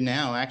business I do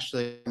now,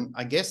 actually,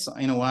 I guess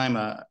in a way I'm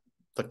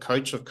the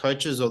coach of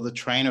coaches or the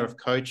trainer of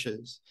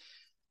coaches.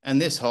 And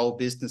this whole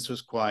business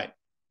was quite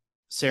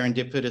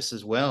serendipitous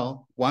as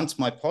well. Once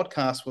my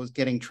podcast was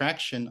getting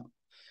traction,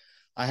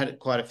 I had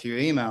quite a few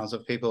emails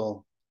of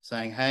people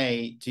saying,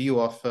 hey, do you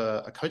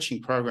offer a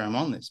coaching program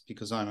on this?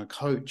 Because I'm a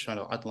coach.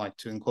 I'd like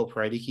to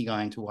incorporate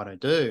Ikigai into what I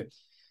do.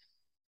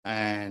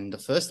 And the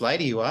first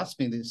lady who asked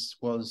me this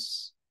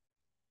was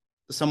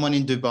someone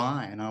in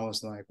Dubai. And I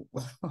was like,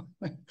 well,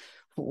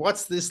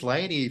 what's this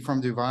lady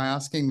from Dubai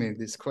asking me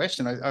this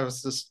question? I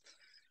was just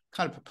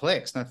kind of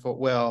perplexed. And I thought,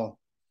 well,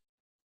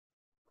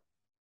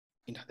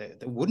 there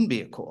wouldn't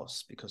be a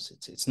course because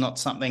it's not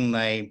something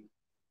they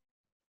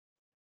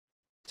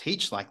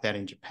teach like that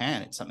in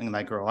Japan. It's something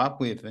they grow up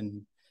with.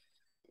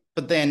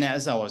 But then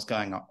as I was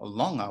going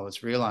along, I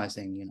was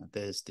realizing,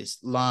 there's this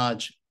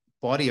large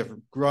body of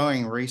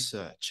growing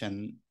research,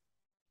 and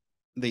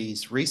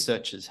these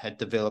researchers had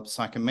developed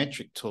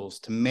psychometric tools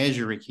to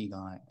measure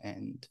Ikigai,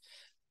 and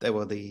there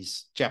were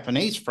these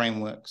Japanese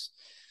frameworks.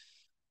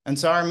 And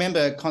so I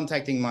remember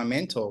contacting my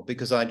mentor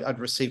because I'd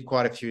received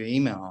quite a few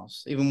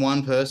emails. Even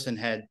one person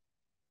had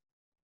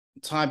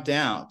typed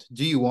out,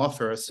 do you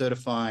offer a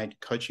certified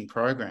coaching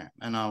program?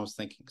 And I was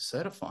thinking,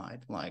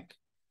 certified? Like,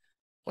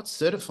 what's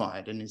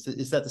certified? And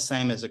is that the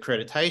same as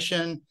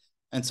accreditation?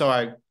 And so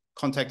I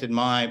contacted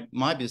my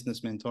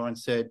business mentor and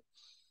said,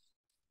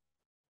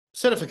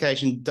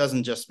 certification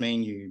doesn't just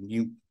mean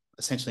you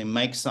essentially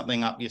make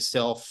something up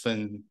yourself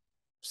and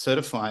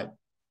certify it,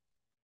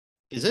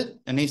 is it?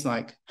 And he's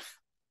like,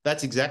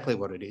 that's exactly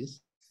what it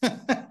is.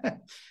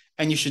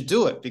 And you should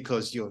do it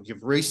because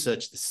you've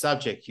researched the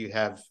subject, you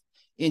have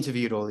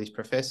interviewed all these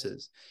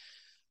professors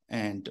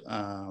and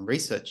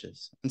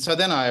researchers. And so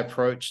then I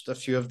approached a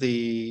few of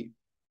the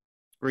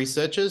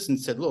researchers and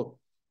said, look,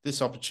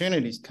 this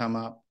opportunity's come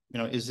up,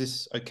 is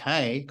this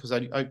okay? Because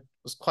I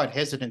was quite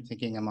hesitant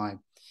thinking, am I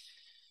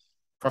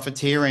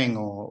profiteering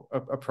or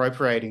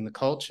appropriating the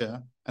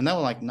culture? And they were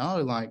like,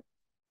 no, like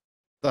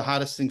the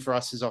hardest thing for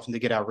us is often to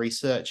get our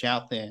research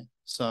out there.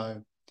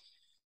 So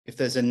if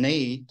there's a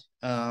need,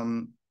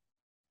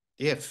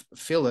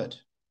 fill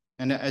it.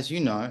 And as you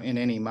know, in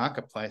any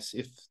marketplace,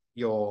 if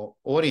your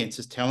audience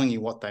is telling you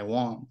what they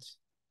want,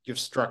 you've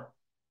struck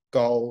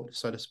gold,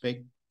 so to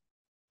speak.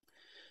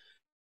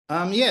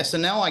 So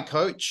now I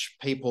coach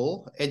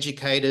people,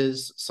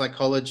 educators,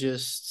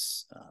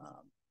 psychologists,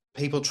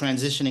 people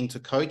transitioning to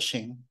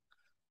coaching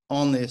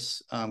on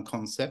this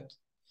concept.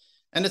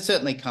 And it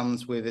certainly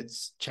comes with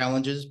its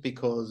challenges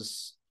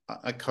because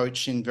I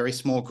coach in very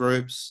small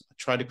groups. I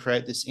try to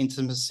create this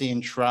intimacy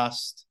and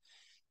trust.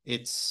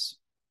 It's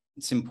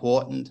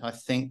important, I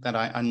think, that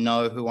I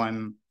know who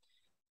I'm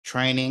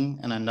training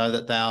and I know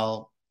that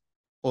they'll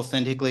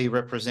authentically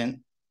represent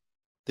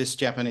this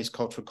Japanese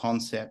cultural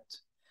concept.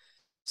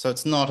 So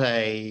it's not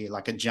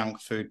like a junk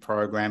food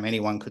program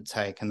anyone could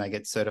take and they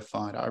get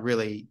certified. I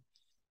really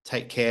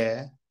take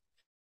care.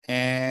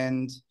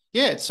 And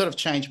yeah, it's sort of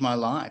changed my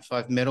life.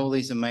 I've met all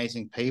these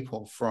amazing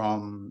people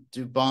from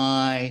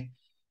Dubai,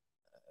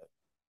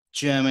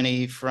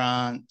 Germany,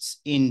 France,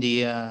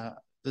 India,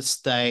 the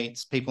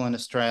States, people in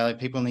Australia,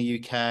 people in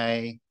the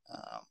UK,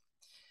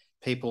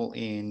 people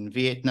in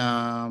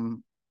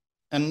Vietnam.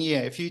 And yeah,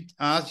 if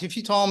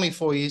you told me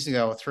 4 years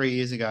ago or 3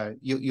 years ago,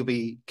 you'll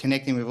be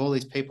connecting with all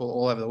these people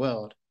all over the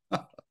world,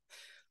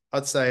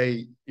 I'd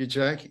say you're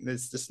joking.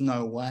 There's just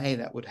no way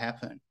that would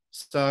happen.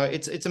 So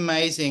it's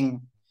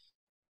amazing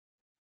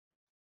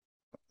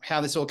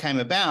how this all came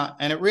about.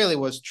 And it really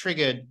was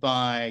triggered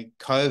by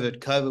COVID.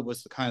 COVID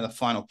was the kind of the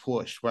final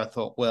push where I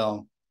thought,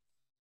 well,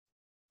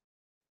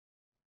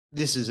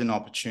 this is an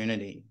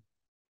opportunity.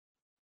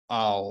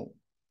 I'll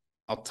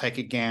take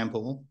a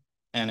gamble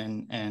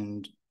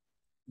and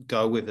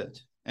go with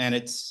it. And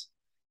it's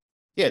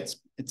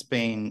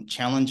been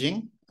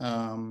challenging.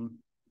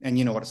 And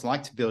you know what it's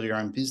like to build your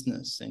own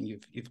business, and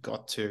you've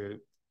got to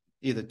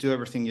either do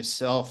everything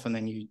yourself and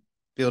then you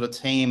build a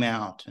team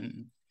out.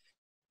 And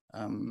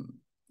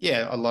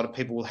a lot of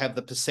people will have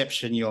the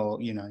perception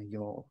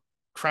you're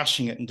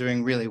crushing it and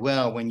doing really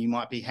well when you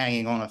might be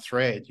hanging on a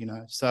thread,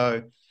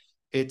 So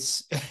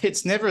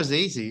it's never as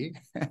easy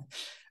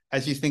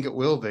as you think it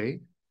will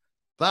be.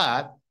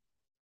 But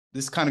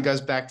this kind of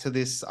goes back to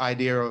this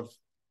idea of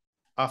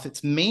if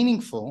it's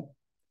meaningful,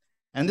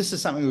 and this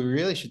is something we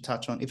really should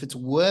touch on, if it's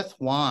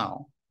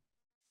worthwhile,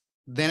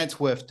 then it's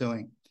worth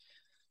doing.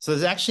 So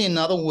there's actually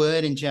another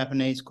word in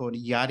Japanese called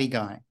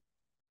yarigai.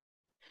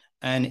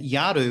 And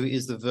yaru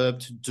is the verb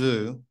to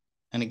do.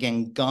 And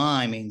again,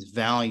 gai means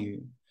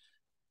value.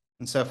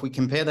 And so if we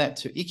compare that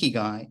to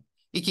ikigai,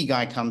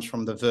 ikigai comes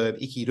from the verb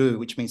ikiru,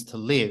 which means to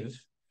live,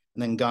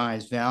 and then gai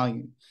is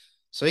value.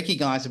 So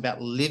ikigai is about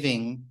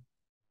living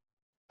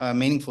a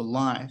meaningful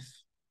life.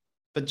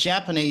 But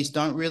Japanese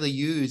don't really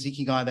use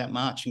ikigai that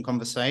much in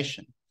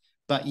conversation.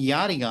 But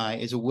yarigai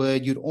is a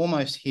word you'd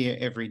almost hear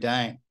every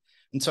day.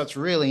 And so it's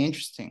really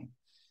interesting.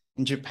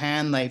 In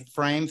Japan, they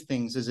frame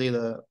things as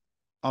either,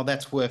 oh,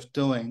 that's worth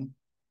doing,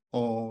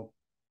 or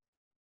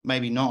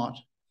maybe not.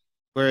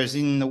 Whereas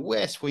in the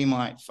West, we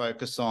might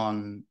focus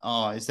on,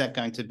 oh, is that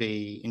going to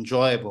be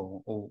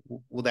enjoyable, or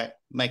will that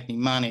make me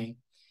money?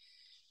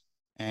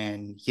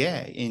 And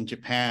yeah, in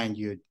Japan,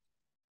 you'd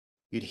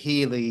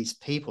hear these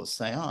people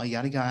say, oh,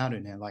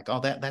 yarigai now, like, oh,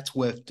 that's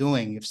worth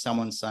doing. If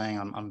someone's saying,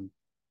 I'm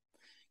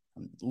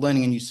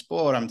learning a new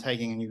sport, I'm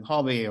taking a new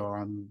hobby, or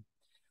I'm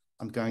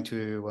going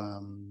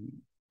to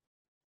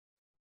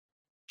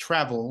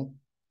travel,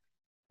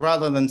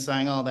 rather than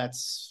saying, oh,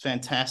 that's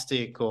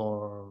fantastic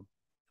or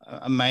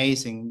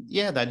amazing.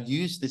 Yeah, they'd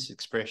use this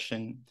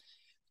expression,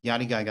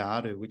 yarigai ga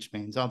aru, which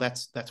means, oh,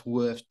 that's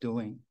worth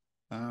doing.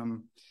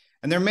 And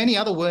there are many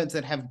other words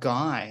that have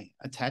gai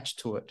attached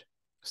to it.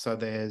 So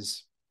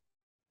there's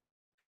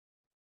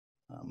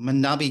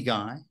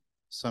manabigai.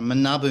 So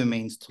manabu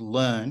means to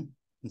learn.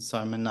 And so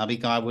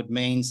manabigai would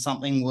mean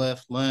something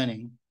worth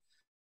learning.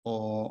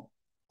 Or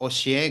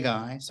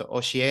oshiegai. So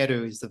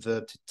oshieru is the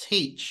verb to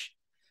teach.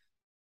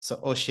 So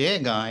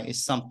oshiegai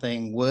is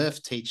something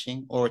worth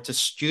teaching, or it's a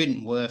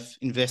student worth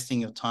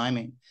investing your time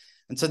in.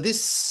 And so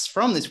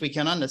from this, we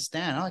can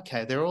understand,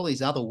 okay, there are all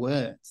these other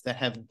words that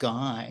have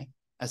gai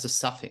as a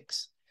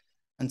suffix.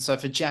 And so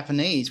for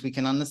Japanese, we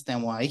can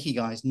understand why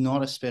ikigai is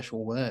not a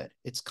special word.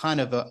 It's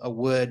kind of a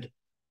word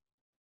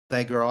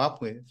they grow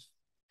up with.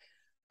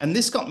 And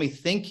this got me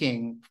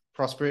thinking,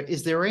 Prosper,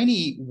 is there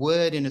any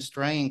word in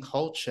Australian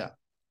culture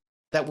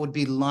that would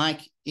be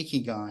like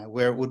ikigai,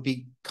 where it would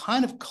be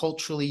kind of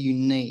culturally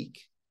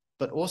unique,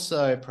 but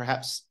also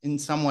perhaps in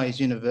some ways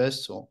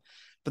universal,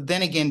 but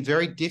then again,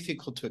 very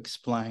difficult to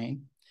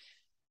explain?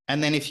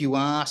 And then if you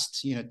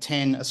asked,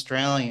 10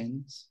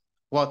 Australians,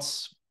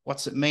 what's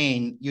it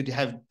mean? You'd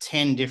have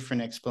 10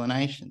 different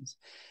explanations.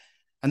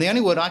 And the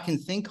only word I can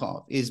think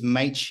of is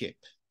mateship.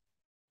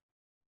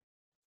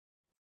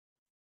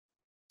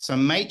 So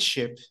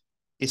mateship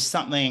is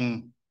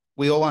something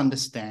we all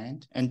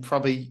understand, and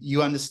probably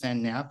you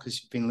understand now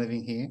because you've been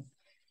living here.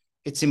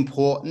 It's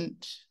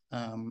important.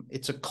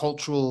 It's a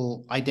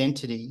cultural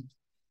identity,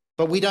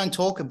 but we don't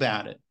talk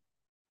about it.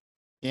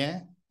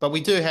 Yeah. But we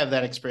do have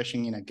that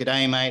expression,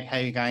 g'day, mate. How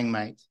you going,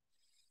 mate?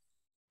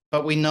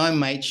 But we know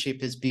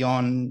mateship is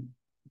beyond,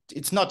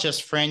 it's not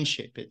just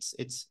friendship. It's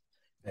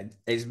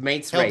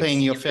mates helping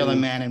rates. your fellow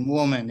man and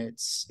woman.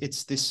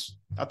 It's this,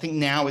 I think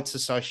now it's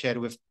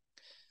associated with,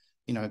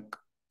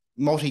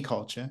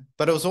 multiculture,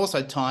 but it was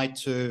also tied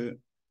to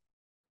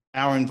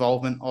our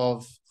involvement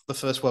of the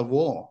First World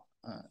War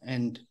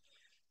and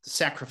the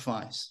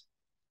sacrifice.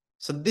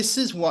 So this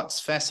is what's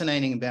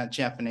fascinating about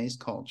Japanese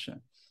culture.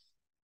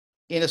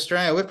 In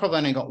Australia, we've probably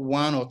only got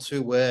one or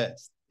two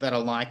words that are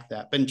like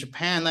that. But in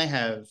Japan, they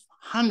have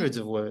hundreds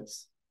of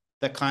words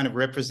that kind of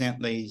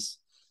represent these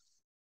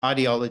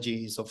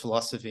ideologies or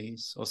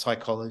philosophies or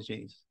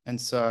psychologies. And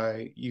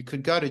so you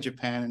could go to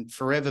Japan and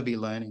forever be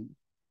learning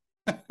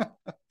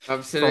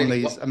Absolutely. from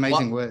these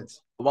amazing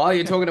words. While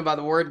you're talking about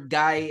the word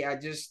guy, I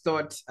just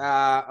thought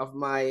of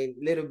my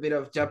little bit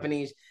of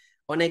Japanese.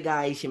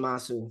 Onegai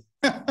shimasu.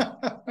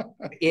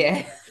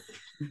 Yeah.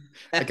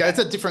 Okay, it's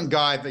a different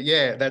guy, but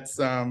yeah,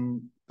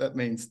 that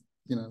means,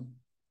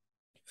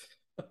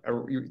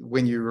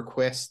 when you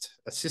request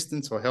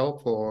assistance or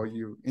help, or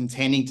you're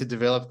intending to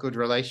develop good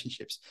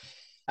relationships.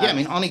 Yeah, I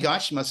mean,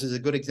 onigashimasu is a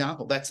good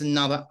example. That's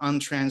another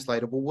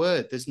untranslatable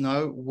word. There's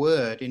no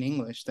word in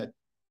English that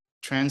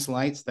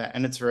translates that,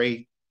 and it's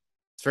very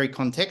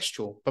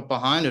contextual. But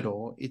behind it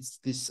all, it's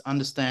this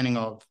understanding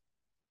of,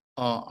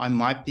 oh, I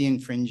might be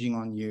infringing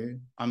on you.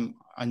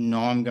 I know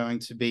I'm going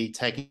to be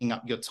taking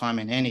up your time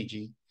and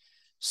energy.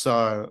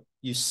 So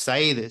you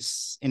say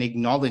this in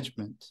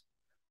acknowledgement,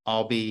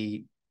 I'll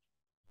be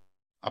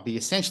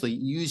essentially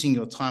using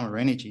your time or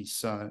energy.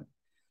 So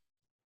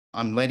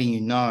I'm letting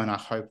you know, and I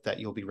hope that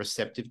you'll be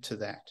receptive to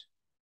that.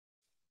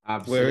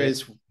 Absolutely.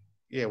 Whereas,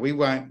 yeah,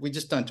 we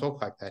just don't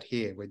talk like that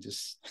here. We're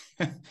just,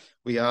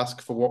 we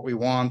ask for what we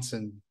want,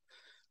 and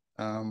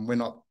we're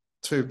not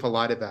too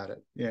polite about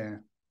it. Yeah.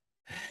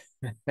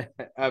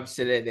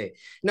 Absolutely.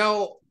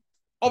 Now,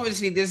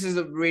 obviously, this is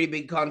a really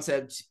big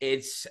concept.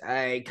 It's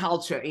a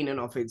culture in and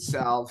of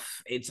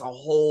itself. It's a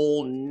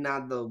whole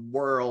nother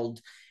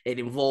world. It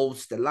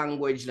involves the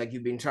language, like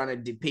you've been trying to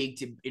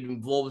depict. It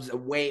involves a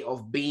way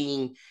of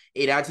being.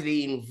 It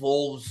actually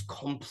involves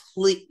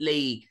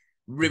completely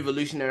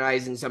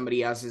revolutionizing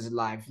somebody else's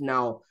life.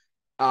 Now,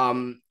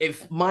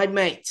 if my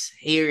mates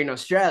here in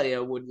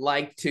Australia would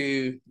like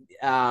to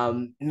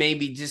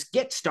maybe just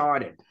get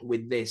started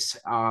with this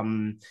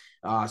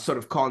sort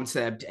of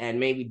concept and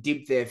maybe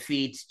dip their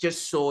feet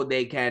just so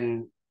they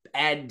can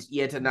add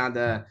yet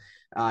another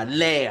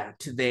layer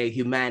to their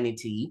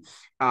humanity,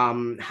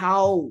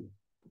 how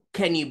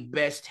can you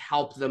best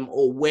help them,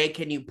 or where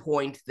can you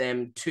point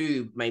them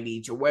to? Maybe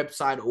it's your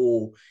website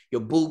or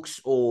your books,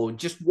 or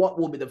just what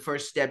will be the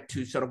first step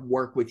to sort of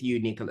work with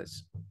you,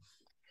 Nicholas?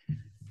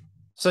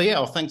 So yeah,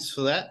 well, thanks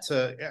for that.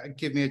 To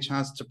give me a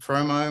chance to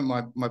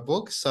promo my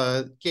book.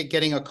 So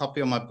getting a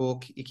copy of my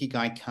book,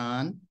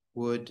 Ikigai-KAN,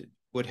 would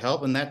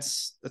help. And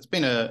that's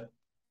been it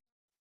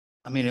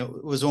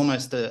was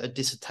almost a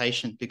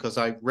dissertation, because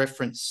I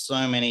referenced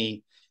so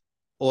many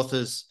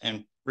authors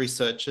and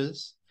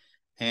researchers,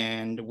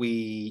 and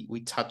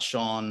we touch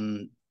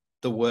on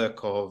the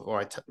work of, or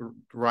I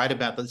write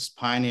about this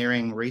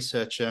pioneering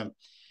researcher,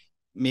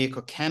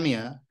 Miyako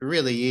Kamiya, who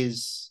really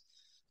is,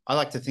 I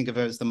like to think of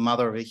her as the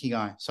mother of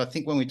Ikigai. So I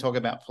think when we talk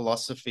about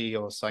philosophy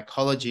or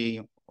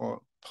psychology or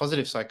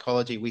positive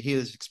psychology, we hear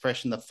this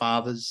expression, the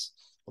fathers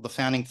or the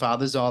founding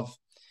fathers of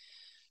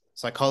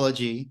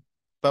psychology,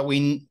 but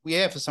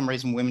for some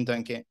reason, women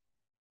don't get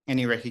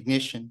any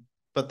recognition.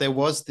 But there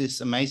was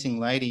this amazing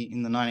lady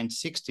in the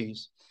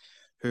 1960s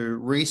who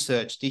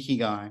researched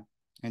Ikigai,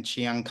 and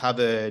she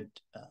uncovered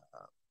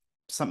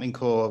something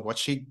called what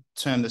she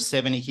termed the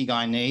 7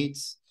 Ikigai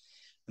needs.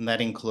 And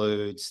that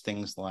includes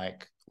things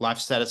like life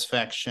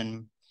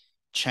satisfaction,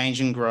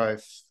 change and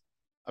growth,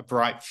 a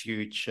bright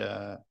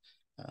future,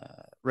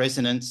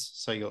 resonance,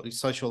 so your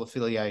social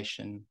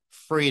affiliation,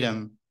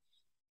 freedom,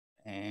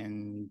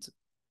 and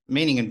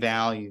meaning and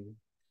value,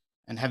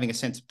 and having a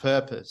sense of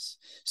purpose.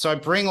 So I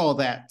bring all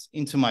that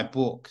into my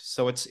book.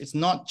 So it's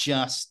not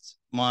just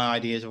my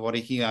ideas of what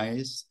Ikigai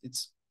is,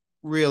 it's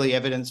really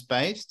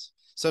evidence-based.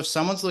 So if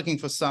someone's looking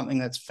for something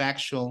that's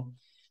factual,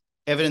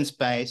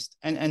 evidence-based,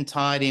 and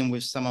tied in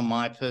with some of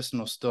my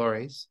personal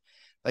stories,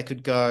 they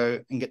could go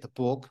and get the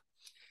book.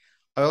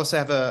 I also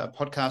have a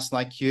podcast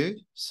like you.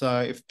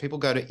 So if people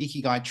go to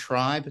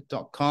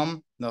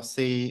ikigaitribe.com, they'll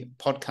see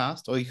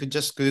podcast, or you could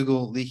just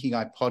Google the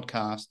Ikigai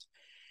podcast.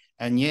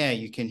 And yeah,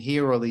 you can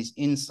hear all these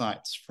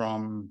insights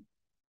from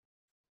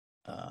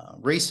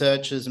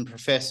researchers and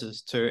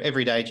professors to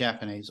everyday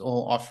Japanese,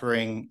 all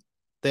offering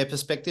their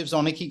perspectives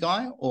on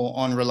Ikigai or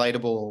on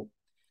relatable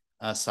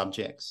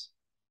subjects.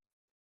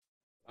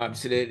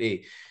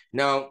 Absolutely.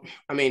 Now,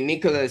 I mean,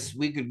 Nicholas,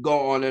 we could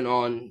go on and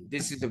on.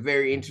 This is a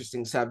very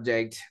interesting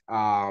subject.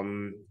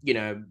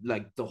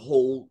 Like the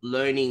whole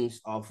learnings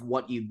of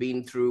what you've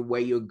been through,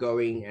 where you're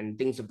going, and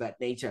things of that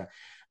nature.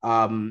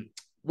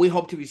 We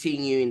hope to be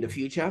seeing you in the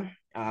future,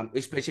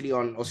 especially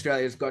on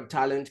Australia's Got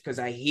Talent, because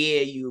I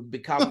hear you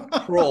become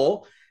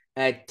pro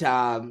at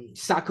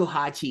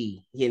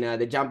shakuhachi,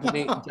 the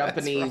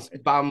Japanese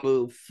right.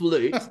 bamboo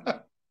flute.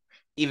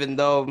 Even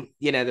though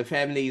the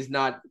family is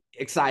not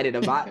excited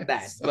about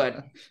that,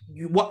 but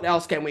what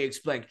else can we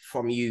expect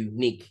from you,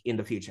 Nick, in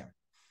the future?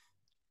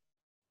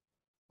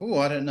 Oh,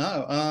 I don't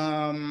know.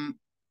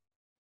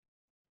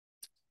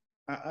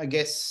 I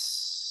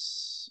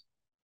guess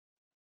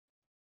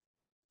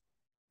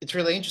it's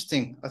really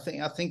interesting. I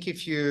think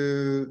if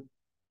you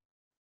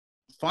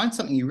find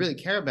something you really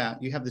care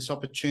about, you have this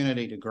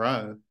opportunity to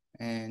grow.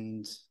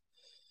 And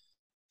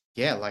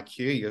yeah, like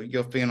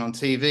you've been on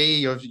TV,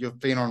 you've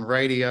been on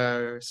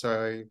radio,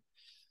 so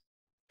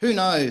who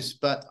knows?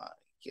 But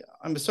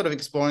I'm sort of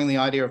exploring the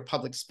idea of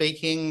public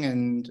speaking,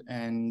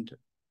 and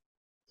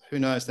who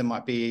knows, there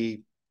might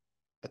be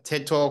a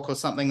TED Talk or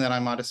something that I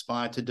might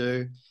aspire to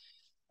do.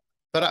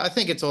 But I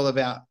think it's all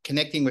about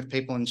connecting with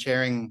people and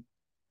sharing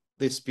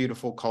this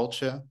beautiful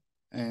culture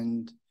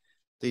and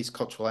these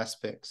cultural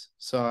aspects.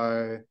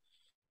 So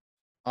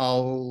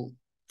I'll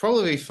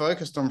probably be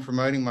focused on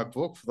promoting my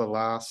book for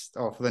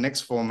the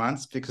next 4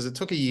 months, because it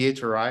took a year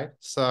to write.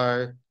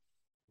 So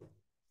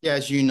yeah,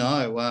 as you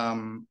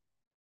know,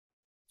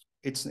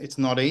 it's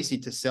not easy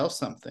to sell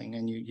something,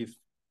 and you've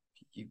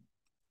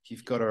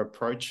got to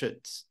approach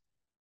it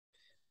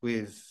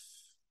with,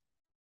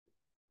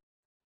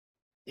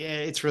 yeah,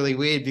 it's really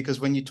weird, because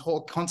when you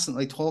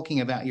constantly talking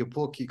about your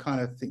book, you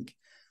kind of think,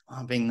 oh,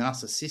 I'm being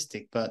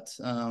narcissistic, but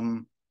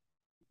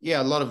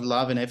yeah, a lot of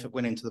love and effort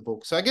went into the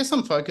book. So I guess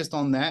I'm focused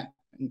on that.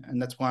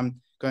 and that's why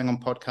I'm going on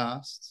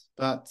podcasts.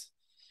 But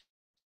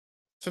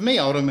for me,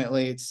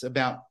 ultimately, it's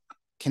about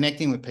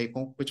connecting with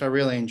people, which I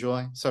really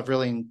enjoy. So I've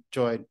really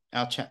enjoyed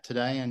our chat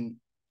today. And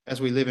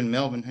as we live in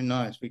Melbourne, who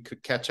knows, we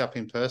could catch up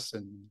in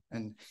person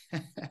and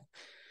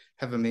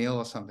have a meal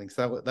or something.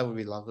 So that would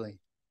be lovely.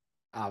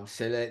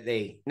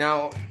 Absolutely.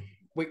 Now,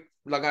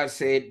 like I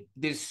said,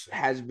 this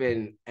has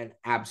been an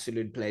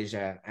absolute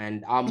pleasure.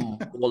 And I'm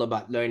all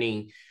about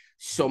learning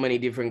so many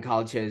different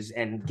cultures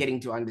and getting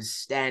to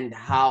understand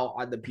how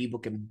other people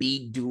can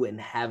be, do, and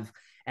have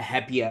a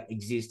happier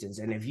existence.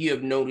 And if you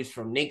have noticed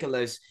from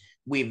Nicholas,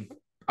 we've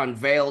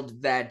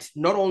unveiled that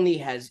not only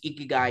has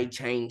Ikigai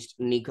changed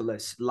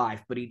Nicholas'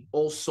 life, but it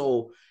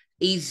also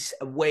is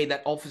a way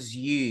that offers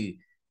you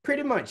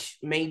pretty much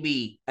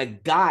maybe a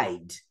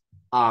guide,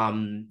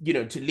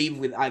 to live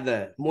with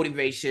either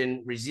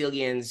motivation,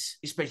 resilience,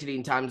 especially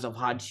in times of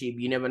hardship.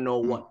 You never know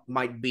what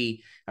might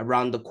be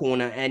around the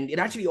corner, and it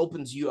actually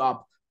opens you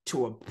up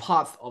to a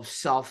path of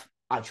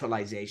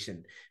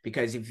self-actualization,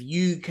 because if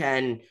you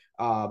can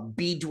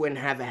be, do, and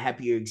have a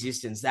happier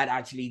existence, that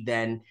actually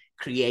then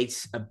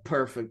creates a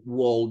perfect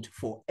world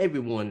for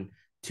everyone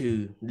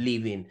to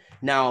live in.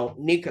 Now,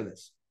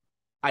 Nicholas,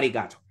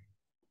 arigato.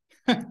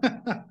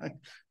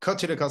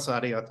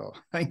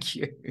 Thank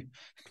you.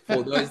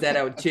 For those that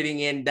are tuning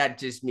in, that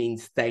just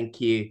means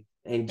thank you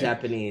in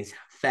Japanese.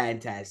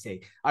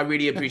 Fantastic. I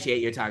really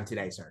appreciate your time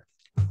today, sir.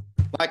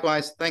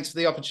 Likewise. Thanks for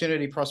the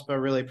opportunity, Prosper. I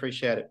really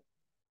appreciate it.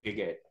 You're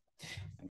good.